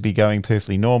foaling looked to be going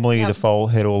perfectly normally. Yep. The foal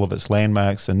had all of its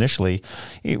landmarks initially.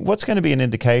 What's going to be an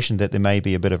indication that there may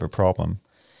be a bit of a problem?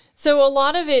 So a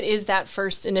lot of it is that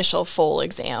first initial foal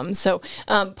exam. So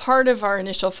part of our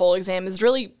initial foal exam is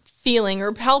really feeling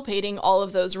or palpating all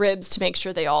of those ribs to make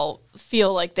sure they all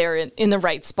feel like they're in the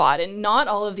right spot. And not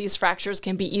all of these fractures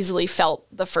can be easily felt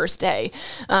the first day.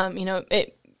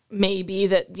 It may be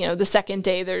that, the second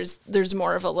day there's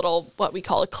more of a little, what we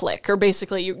call a click, or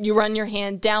basically you run your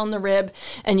hand down the rib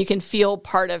and you can feel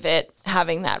part of it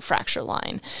having that fracture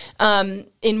line.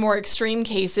 In more extreme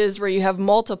cases where you have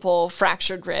multiple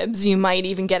fractured ribs, you might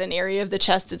even get an area of the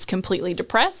chest that's completely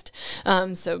depressed.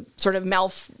 So sort of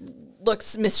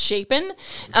looks misshapen.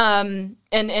 And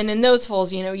in those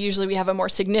foals, usually we have a more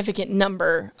significant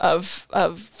number of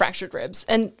fractured ribs.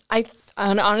 And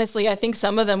honestly, I think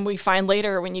some of them we find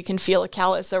later when you can feel a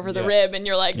callus over the rib and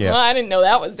you're like, well, I didn't know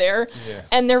that was there. Yeah.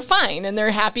 And they're fine and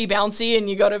they're happy, bouncy, and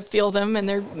you go to feel them and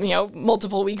they're,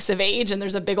 multiple weeks of age and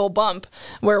there's a big old bump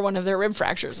where one of their rib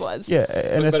fractures was. Yeah.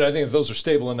 But I think if those are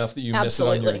stable enough that you miss it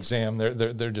on your exam,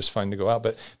 they're just fine to go out.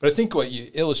 But I think what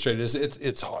you illustrated is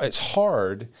it's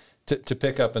hard to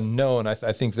pick up and know. And I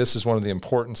think this is one of the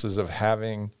importances of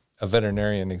having a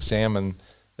veterinarian examine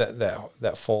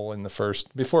that foal in the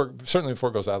first, before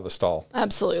it goes out of the stall.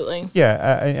 Absolutely.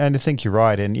 Yeah, and I think you're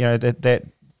right. And, that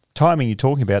timing you're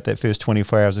talking about, that first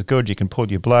 24 hours is good. You can pull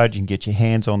your blood, you can get your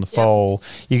hands on the foal.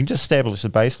 You can just establish a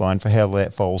baseline for how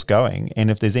that foal's going.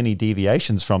 And if there's any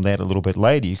deviations from that a little bit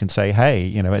later, you can say,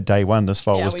 hey, at day one, this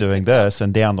foal was doing this,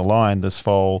 and down the line, this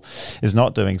foal is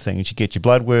not doing things. You get your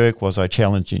blood work. Was I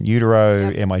challenged in utero?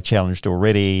 Yep. Am I challenged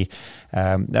already?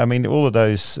 All of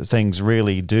those things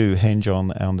really do hinge on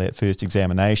that first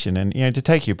examination. And, to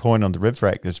take your point on the rib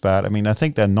fractures, Bart, I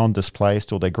think they're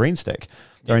non-displaced or they're green stick.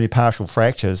 They're only partial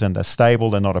fractures and they're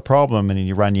stable, they're not a problem. And then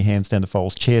you run your hands down the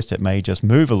foal's chest, it may just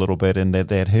move a little bit and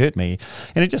that hurt me.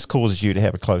 And it just causes you to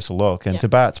have a closer look. And to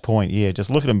Bart's point,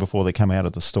 just look at them before they come out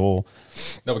of the stall.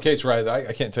 No, but Kate's right.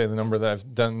 I can't tell you the number that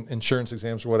I've done insurance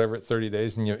exams or whatever at 30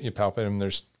 days and you palpate them.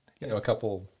 There's a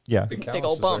couple big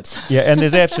old bumps. And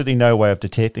there's absolutely no way of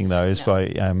detecting those by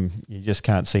you just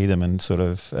can't see them in sort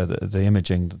of the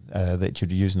imaging that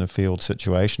you'd use in a field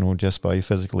situation or just by your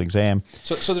physical exam.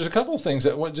 So there's a couple of things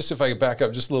that, just if I could back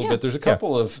up just a little bit, there's a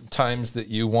couple of times that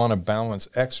you want to balance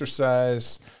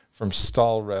exercise from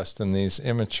stall rest in these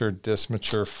immature,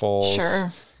 dismature foals.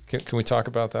 Sure. Can we talk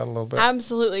about that a little bit?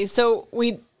 Absolutely. So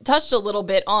we touched a little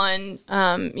bit on,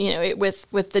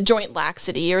 with the joint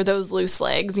laxity or those loose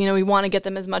legs, we want to get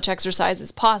them as much exercise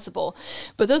as possible.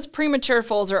 But those premature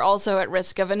foals are also at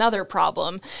risk of another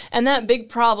problem. And that big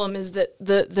problem is that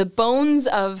the bones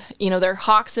of, their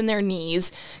hocks and their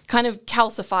knees kind of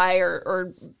calcify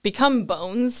or become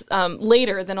bones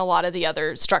later than a lot of the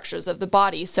other structures of the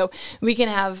body. So we can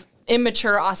have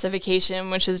immature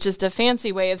ossification, which is just a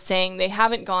fancy way of saying they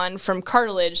haven't gone from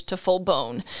cartilage to full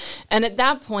bone. And at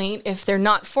that point, if they're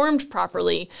not formed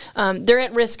properly, they're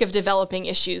at risk of developing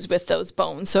issues with those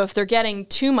bones. So if they're getting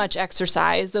too much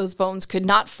exercise, those bones could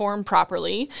not form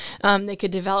properly. They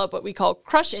could develop what we call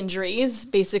crush injuries,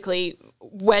 basically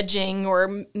wedging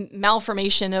or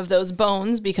malformation of those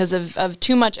bones because of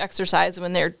too much exercise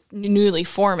when they're newly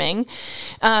forming,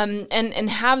 and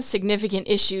have significant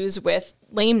issues with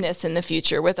lameness in the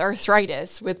future, with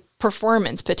arthritis, with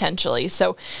performance potentially.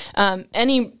 So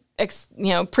any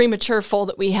premature foal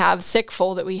that we have, sick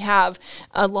foal that we have,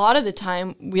 a lot of the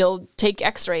time we'll take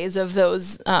x-rays of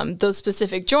those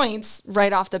specific joints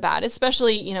right off the bat,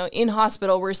 especially, in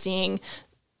hospital we're seeing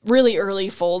really early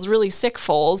foals, really sick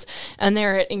foals, and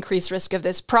they're at increased risk of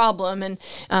this problem.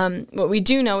 And what we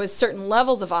do know is certain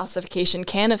levels of ossification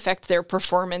can affect their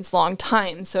performance long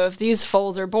time. So if these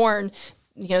foals are born,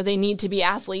 they need to be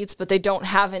athletes, but they don't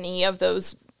have any of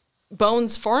those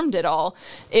bones formed at all,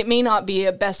 it may not be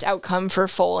a best outcome for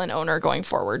foal and owner going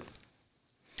forward.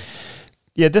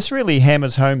 Yeah, this really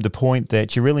hammers home the point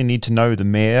that you really need to know the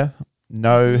mare,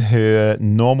 know her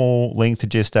normal length of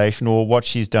gestation or what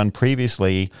she's done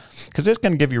previously, because that's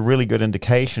going to give you a really good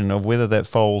indication of whether that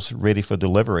foal's ready for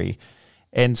delivery.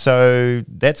 And so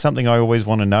that's something I always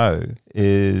want to know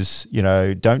is,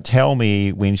 don't tell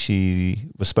me when she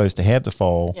was supposed to have the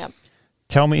foal. Yep.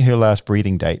 Tell me her last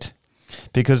breeding date.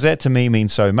 because that to me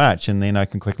means so much. And then I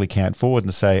can quickly count forward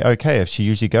and say, okay, if she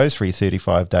usually goes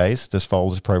 335 days, this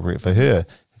foal is appropriate for her.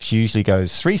 If she usually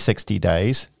goes 360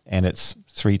 days and it's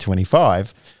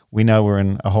 325, we know we're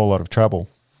in a whole lot of trouble.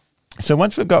 So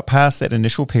once we've got past that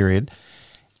initial period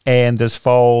and this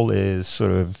foal is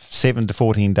sort of 7 to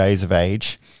 14 days of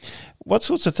age, what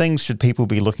sorts of things should people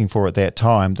be looking for at that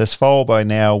time? This foal by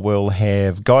now will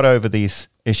have got over these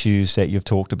issues that you've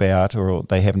talked about, or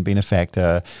they haven't been a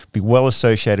factor, be well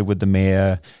associated with the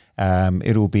mare.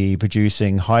 It'll be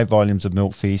producing high volumes of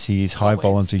milk feces, high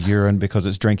volumes of urine because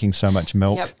it's drinking so much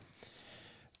milk. Yep.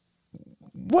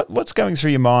 What's going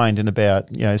through your mind in about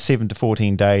 7 to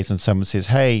 14 days and someone says,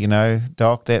 hey,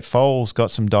 doc, that foal's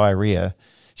got some diarrhea.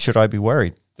 Should I be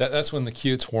worried? That's when the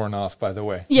cute's worn off, by the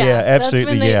way. Yeah,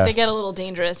 absolutely. That's when they get a little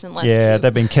dangerous and less cute.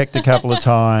 They've been kicked a couple of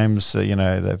times.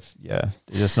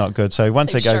 It's not good. So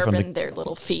once they go from their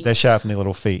little feet. They sharpen their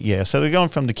little feet, yeah. So they're going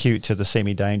from the cute to the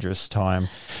semi-dangerous time.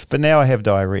 But now I have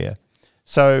diarrhea.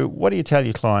 So what do you tell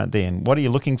your client then? What are you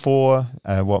looking for?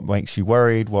 What makes you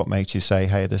worried? What makes you say,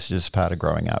 hey, this is just part of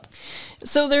growing up?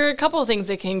 So there are a couple of things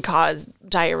that can cause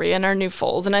diarrhea in our new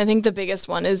foals. And I think the biggest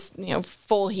one is,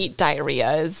 foal heat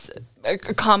diarrhea is a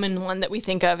common one that we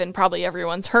think of and probably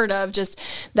everyone's heard of. Just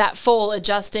that foal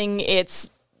adjusting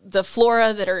the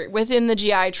flora that are within the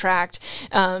GI tract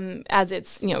as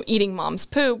it's, eating mom's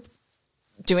poop,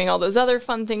 doing all those other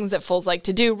fun things that foals like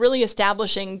to do, really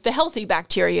establishing the healthy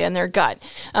bacteria in their gut.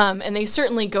 And they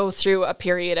certainly go through a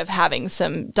period of having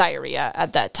some diarrhea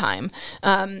at that time.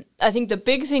 I think the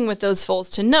big thing with those foals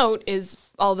to note is,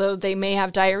 although they may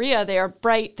have diarrhea, they are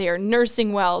bright, they are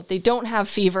nursing well, they don't have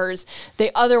fevers,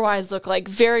 they otherwise look like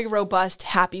very robust,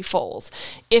 happy foals.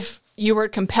 If you were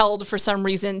compelled for some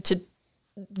reason to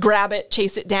grab it,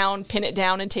 chase it down, pin it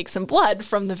down, and take some blood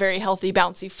from the very healthy,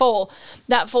 bouncy foal,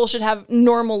 that foal should have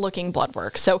normal-looking blood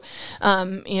work. So,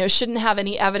 shouldn't have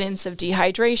any evidence of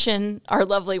dehydration. Our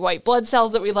lovely white blood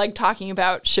cells that we like talking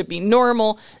about should be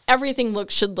normal. Everything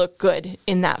should look good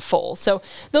in that foal. So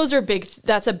those are big.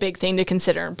 That's a big thing to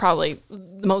consider, and probably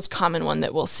the most common one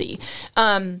that we'll see.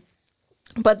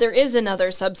 But there is another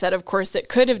subset, of course, that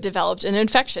could have developed an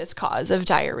infectious cause of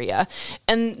diarrhea.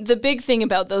 And the big thing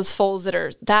about those foals that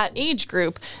are that age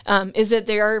group is that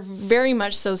they are very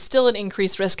much so still at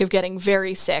increased risk of getting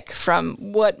very sick from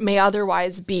what may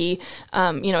otherwise be,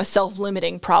 a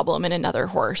self-limiting problem in another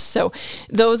horse. So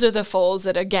those are the foals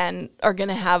that, again, are going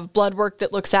to have blood work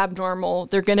that looks abnormal.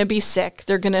 They're going to be sick.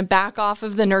 They're going to back off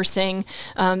of the nursing.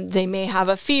 They may have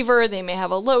a fever. They may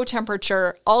have a low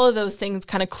temperature. All of those things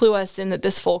kind of clue us in that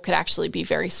this foal could actually be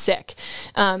very sick.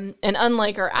 And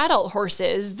unlike our adult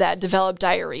horses that develop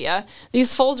diarrhea,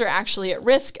 these foals are actually at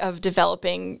risk of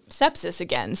developing sepsis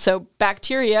again. So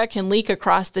bacteria can leak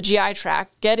across the GI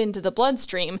tract, get into the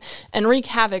bloodstream, and wreak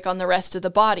havoc on the rest of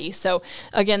the body. So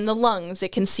again, the lungs,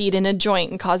 it can seed in a joint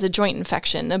and cause a joint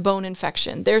infection, a bone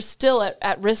infection. They're still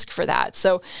at risk for that.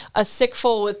 So a sick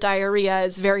foal with diarrhea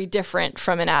is very different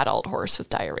from an adult horse with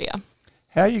diarrhea.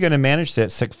 How are you going to manage that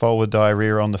sick foal with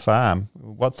diarrhea on the farm?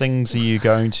 What things are you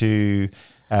going to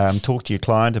talk to your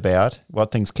client about?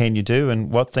 What things can you do,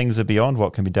 and what things are beyond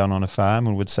what can be done on a farm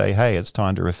and would say, hey, it's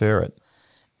time to refer it?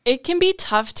 It can be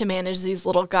tough to manage these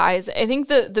little guys. I think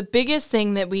the biggest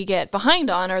thing that we get behind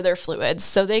on are their fluids.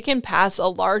 So they can pass a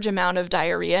large amount of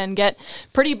diarrhea and get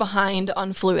pretty behind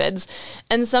on fluids.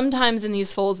 And sometimes in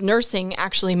these foals, nursing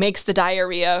actually makes the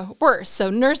diarrhea worse. So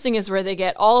nursing is where they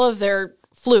get all of their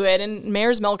fluid, and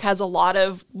mare's milk has a lot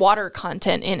of water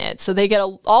content in it. So they get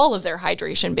all of their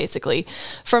hydration basically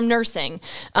from nursing.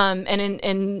 And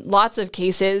in lots of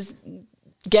cases,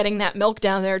 getting that milk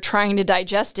down there, trying to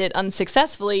digest it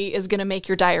unsuccessfully is going to make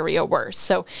your diarrhea worse.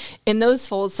 So in those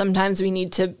foals, sometimes we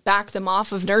need to back them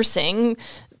off of nursing,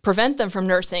 prevent them from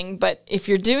nursing. But if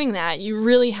you're doing that, you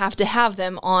really have to have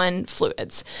them on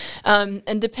fluids.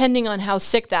 And depending on how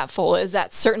sick that foal is,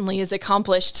 that certainly is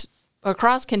accomplished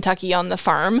across Kentucky on the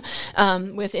farm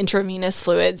with intravenous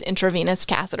fluids, intravenous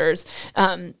catheters,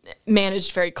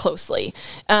 managed very closely.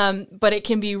 But it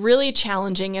can be really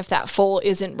challenging if that foal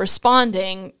isn't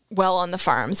responding well on the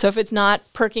farm. So if it's not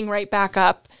perking right back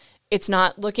up, it's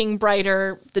not looking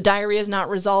brighter, the diarrhea is not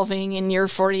resolving in your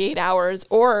 48 hours,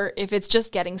 or if it's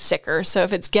just getting sicker. So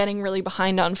if it's getting really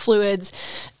behind on fluids,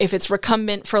 if it's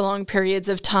recumbent for long periods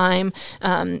of time,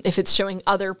 if it's showing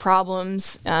other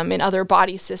problems in other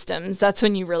body systems, that's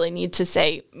when you really need to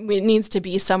say it needs to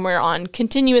be somewhere on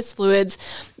continuous fluids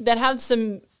that have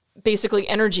some basically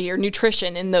energy or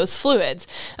nutrition in those fluids,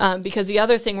 because the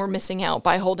other thing we're missing out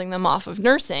by holding them off of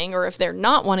nursing, or if they're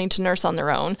not wanting to nurse on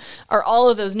their own, are all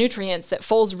of those nutrients that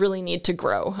foals really need to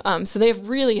grow. So they have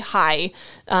really high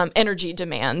energy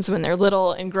demands when they're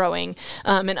little and growing,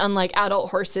 and unlike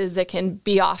adult horses that can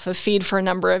be off of feed for a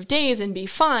number of days and be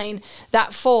fine,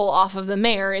 that foal off of the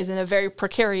mare is in a very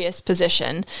precarious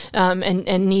position,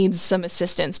 and needs some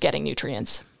assistance getting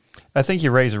nutrients. I think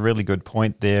you raise a really good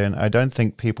point there, and I don't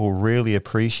think people really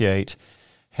appreciate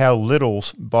how little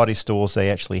body stores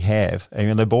they actually have. I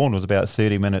mean, they're born with about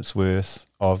 30 minutes worth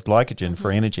of glycogen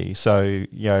for energy. So,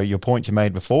 your point you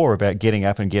made before about getting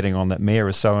up and getting on that mare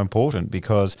is so important,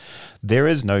 because there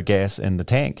is no gas in the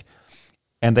tank.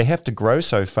 And they have to grow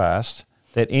so fast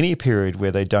that any period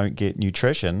where they don't get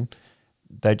nutrition,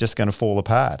 they're just going to fall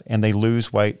apart, and they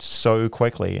lose weight so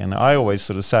quickly. And I always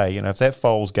sort of say, if that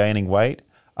foal's gaining weight,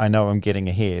 I know I'm getting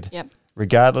ahead. Yep.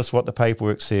 Regardless what the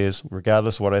paperwork says,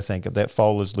 regardless what I think, if that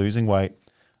foal is losing weight,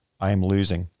 I am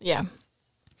losing. Yeah.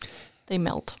 They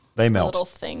melt. They melt. Little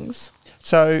things.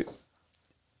 So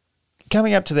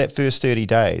coming up to that first 30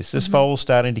 days, this foal's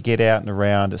starting to get out and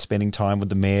around, it's spending time with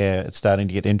the mare, it's starting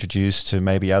to get introduced to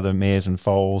maybe other mares and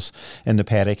foals in the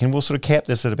paddock, and we'll sort of cap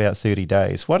this at about 30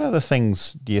 days. What other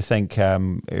things do you think are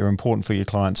important for your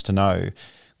clients to know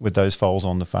with those foals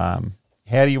on the farm?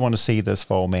 How do you want to see this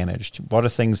foal managed? What are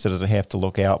things that does it have to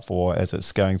look out for as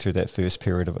it's going through that first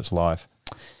period of its life?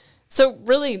 So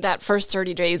really that first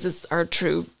 30 days is our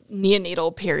true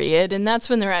neonatal period, and that's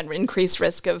when they're at increased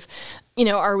risk of,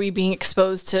 are we being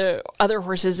exposed to other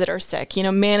horses that are sick?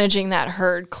 Managing that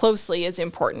herd closely is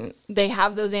important. They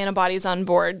have those antibodies on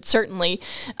board, certainly,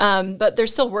 but they're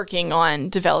still working on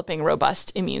developing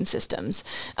robust immune systems.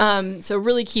 So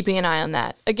really keeping an eye on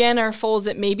that. Again, our foals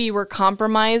that maybe were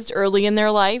compromised early in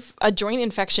their life, a joint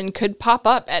infection could pop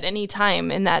up at any time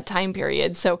in that time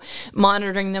period. So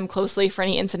monitoring them closely for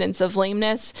any incidents of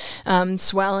lameness,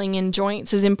 swelling in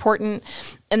joints is important.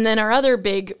 And then our other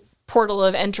big portal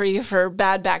of entry for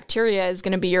bad bacteria is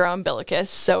going to be your umbilicus.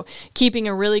 So keeping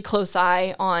a really close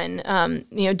eye on,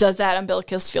 does that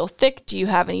umbilicus feel thick? Do you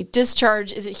have any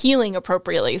discharge? Is it healing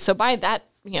appropriately? So by that,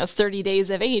 30 days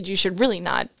of age, you should really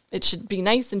not. It should be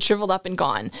nice and shriveled up and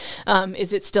gone.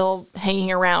 Is it still hanging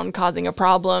around causing a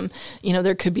problem?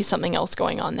 There could be something else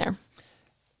going on there.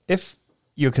 If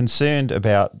you're concerned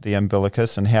about the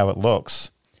umbilicus and how it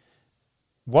looks,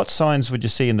 what signs would you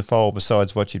see in the foal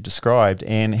besides what you've described,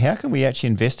 and how can we actually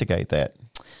investigate that?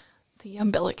 The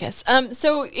umbilicus.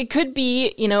 So it could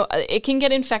be, it can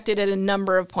get infected at a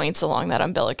number of points along that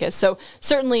umbilicus. So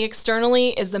certainly externally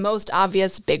is the most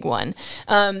obvious big one.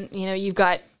 You've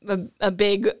got a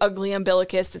big, ugly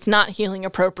umbilicus that's not healing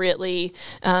appropriately,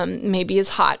 maybe is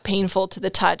hot, painful to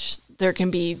the touch. There can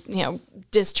be,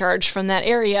 discharge from that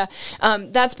area.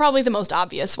 That's probably the most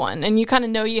obvious one. And you kind of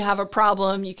know you have a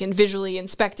problem. You can visually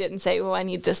inspect it and say, I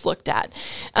need this looked at.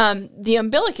 The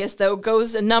umbilicus, though,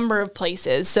 goes a number of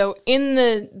places. So in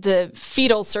the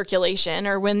fetal circulation,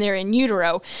 or when they're in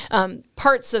utero,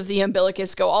 parts of the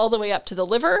umbilicus go all the way up to the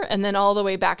liver and then all the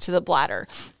way back to the bladder.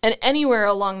 And anywhere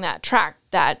along that tract,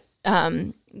 that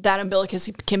umbilicus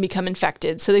can become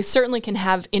infected. So they certainly can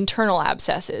have internal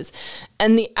abscesses.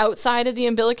 And the outside of the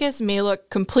umbilicus may look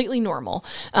completely normal,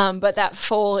 but that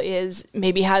foal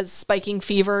maybe has spiking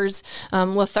fevers,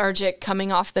 lethargic,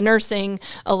 coming off the nursing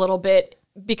a little bit,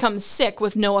 becomes sick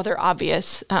with no other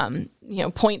obvious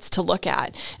points to look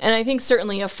at. And I think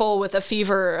certainly a foal with a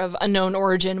fever of unknown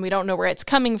origin, we don't know where it's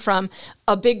coming from,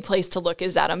 a big place to look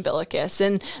is that umbilicus.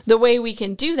 And the way we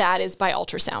can do that is by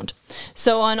ultrasound.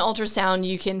 So on ultrasound,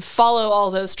 you can follow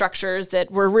all those structures that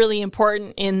were really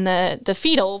important in the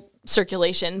fetal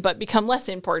circulation, but become less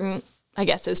important, I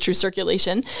guess, as true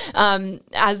circulation,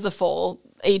 as the foal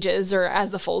ages or as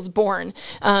the foal's born.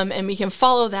 And we can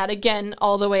follow that again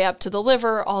all the way up to the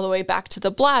liver, all the way back to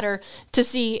the bladder to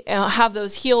see, have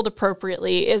those healed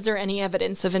appropriately. Is there any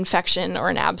evidence of infection or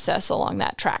an abscess along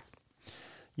that tract?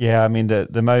 Yeah, I mean,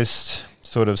 the most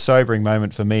sort of sobering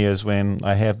moment for me is when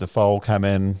I have the foal come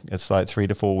in. It's like 3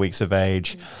 to 4 weeks of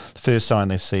age. The first sign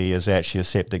they see is actually a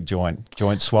septic joint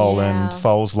swollen,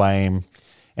 foal's lame.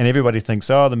 And everybody thinks,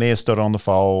 the mare stood on the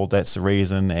foal, that's the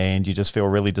reason, and you just feel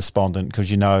really despondent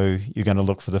because you're going to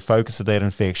look for the focus of that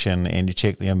infection, and you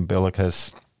check the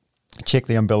umbilicus, check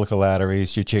the umbilical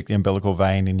arteries, you check the umbilical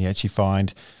vein, and you actually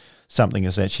find something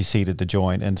has actually seeded the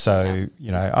joint. And so,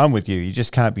 I'm with you. You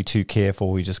just can't be too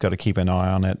careful. You just got to keep an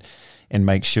eye on it and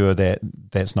make sure that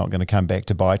that's not going to come back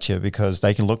to bite you, because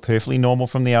they can look perfectly normal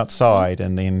from the outside,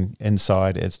 and then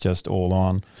inside it's just all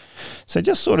on. So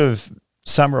just sort of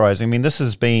summarizing, I mean, this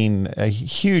has been a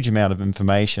huge amount of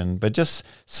information, but just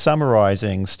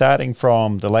summarizing, starting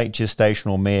from the late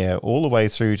gestational mare all the way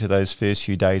through to those first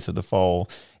few days of the foal.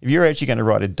 If you're actually going to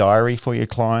write a diary for your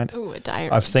client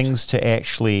of things to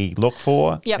actually look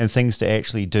for and things to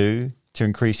actually do to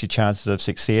increase your chances of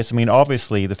success. I mean,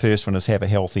 obviously, the first one is have a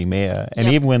healthy mare. And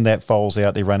even when that foal's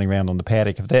out there running around on the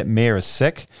paddock, if that mare is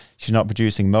sick, she's not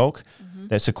producing milk,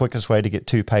 that's the quickest way to get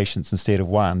 2 patients instead of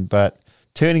 1. But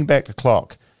turning back the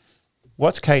clock,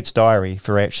 what's Kate's diary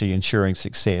for actually ensuring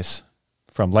success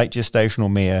from late gestational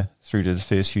mare through to the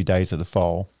first few days of the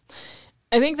foal?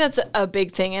 I think that's a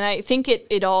big thing. And I think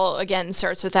it all, again,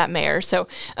 starts with that mare. So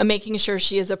making sure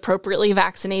she is appropriately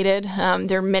vaccinated.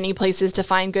 There are many places to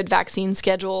find good vaccine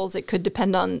schedules. It could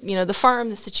depend on, the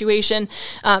farm, the situation.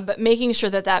 But making sure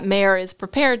that mare is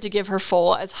prepared to give her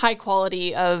foal as high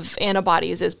quality of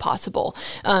antibodies as possible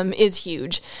is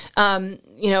huge.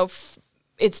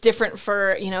 It's different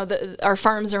for, our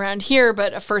farms around here,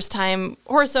 but a first-time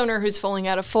horse owner who's foaling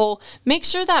out a foal, make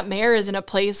sure that mare is in a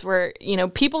place where,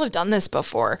 people have done this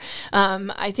before.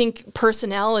 I think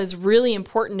personnel is really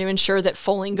important to ensure that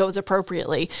foaling goes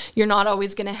appropriately. You're not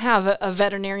always going to have a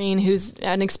veterinarian who's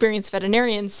an experienced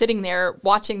veterinarian sitting there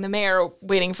watching the mare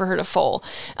waiting for her to foal.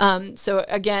 So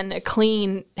again, a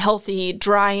clean, healthy,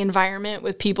 dry environment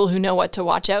with people who know what to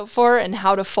watch out for and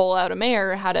how to foal out a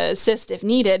mare, how to assist if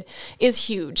needed,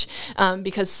 is huge,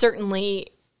 because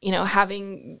certainly,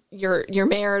 having your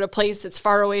mare at a place that's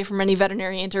far away from any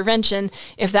veterinary intervention,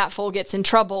 if that foal gets in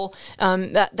trouble,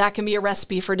 that can be a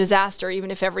recipe for disaster,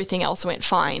 even if everything else went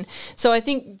fine. So I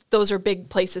think those are big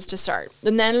places to start.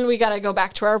 And then we got to go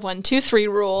back to our 1, 2, 3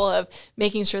 rule of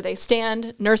making sure they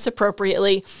stand, nurse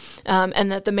appropriately,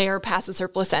 and that the mare passes her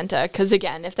placenta. Because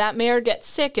again, if that mare gets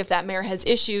sick, if that mare has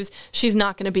issues, she's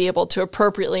not going to be able to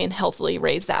appropriately and healthily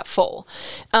raise that foal.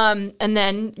 And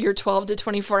then your 12 to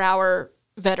 24-hour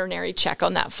veterinary check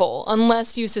on that foal,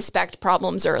 unless you suspect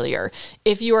problems earlier.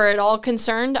 If you are at all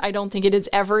concerned, I don't think it is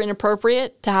ever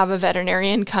inappropriate to have a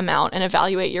veterinarian come out and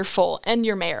evaluate your foal, and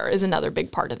your mare is another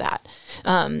big part of that.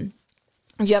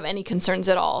 If you have any concerns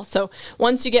at all. So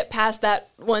once you get past that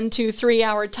 1, 2, 3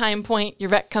 hour time point, your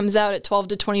vet comes out at 12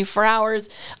 to 24 hours,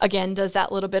 again, does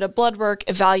that little bit of blood work,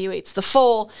 evaluates the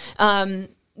foal. Then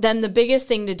the biggest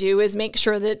thing to do is make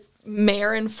sure that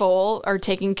mare and foal are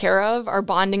taken care of, are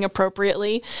bonding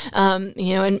appropriately, and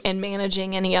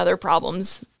managing any other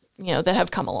problems, that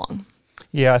have come along.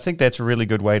 Yeah, I think that's a really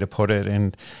good way to put it.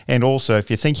 And also,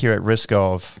 if you think you're at risk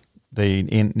of the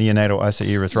neonatal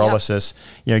isoerythrolysis,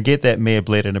 get that mare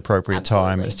bled at an appropriate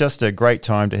time. It's just a great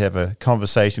time to have a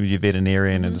conversation with your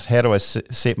veterinarian and how do I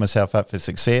set myself up for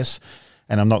success,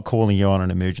 and I'm not calling you on an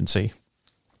emergency.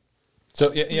 So,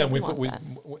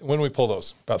 when we pull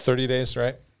those, about 30 days,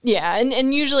 right? Yeah,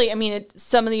 and usually,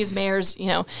 some of these mares,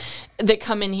 that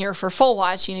come in here for foal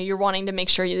watch, you're wanting to make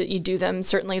sure that you do them.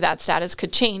 Certainly that status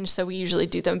could change, so we usually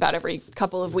do them about every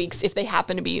couple of weeks if they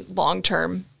happen to be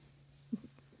long-term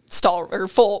stall or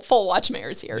full watch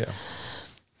mares here. Yeah.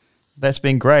 That's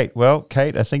been great. Well,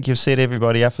 Kate, I think you've set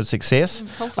everybody up for success.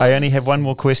 Hopefully. I only have one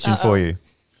more question for you.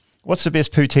 What's the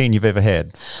best poutine you've ever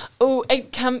had? Oh,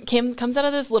 it comes out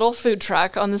of this little food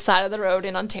truck on the side of the road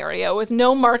in Ontario with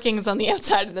no markings on the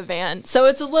outside of the van. So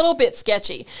it's a little bit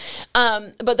sketchy.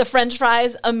 But the French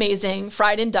fries, amazing.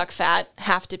 Fried in duck fat,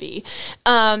 have to be.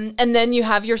 And then you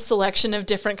have your selection of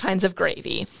different kinds of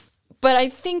gravy. But I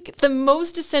think the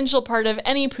most essential part of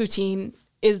any poutine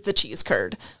is the cheese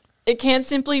curd. It can't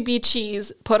simply be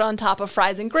cheese put on top of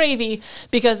fries and gravy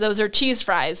because those are cheese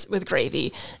fries with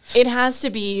gravy. It has to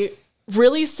be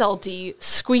really salty,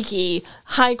 squeaky,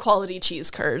 high-quality cheese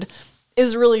curd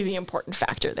is really the important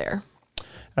factor there.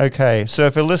 Okay, so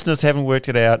if our listeners haven't worked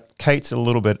it out, Kate's a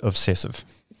little bit obsessive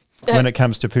when it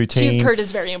comes to poutine. Cheese curd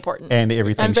is very important. And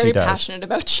everything she does. I'm very passionate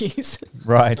about cheese.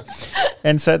 Right.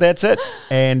 And so that's it.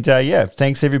 And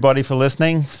thanks everybody for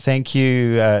listening. Thank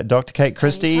you, Dr. Kate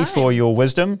Christie, for your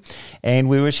wisdom. And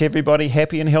we wish everybody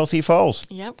happy and healthy foals.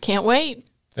 Yep, can't wait.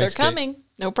 Thanks, they're coming. Kate.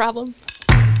 No problem.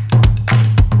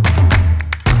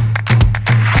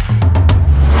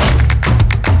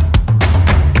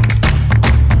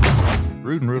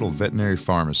 Rood & Riddle Veterinary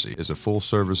Pharmacy is a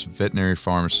full-service veterinary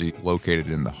pharmacy located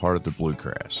in the heart of the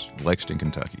Bluegrass, Lexington,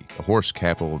 Kentucky, the horse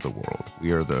capital of the world.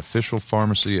 We are the official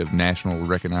pharmacy of nationally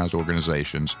recognized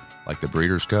organizations like the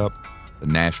Breeders' Cup, the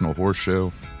National Horse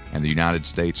Show, and the United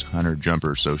States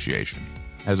Hunter-Jumper Association.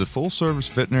 As a full-service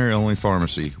veterinary-only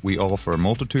pharmacy, we offer a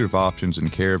multitude of options in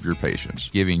care of your patients,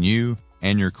 giving you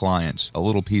and your clients a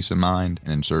little peace of mind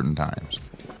in uncertain times.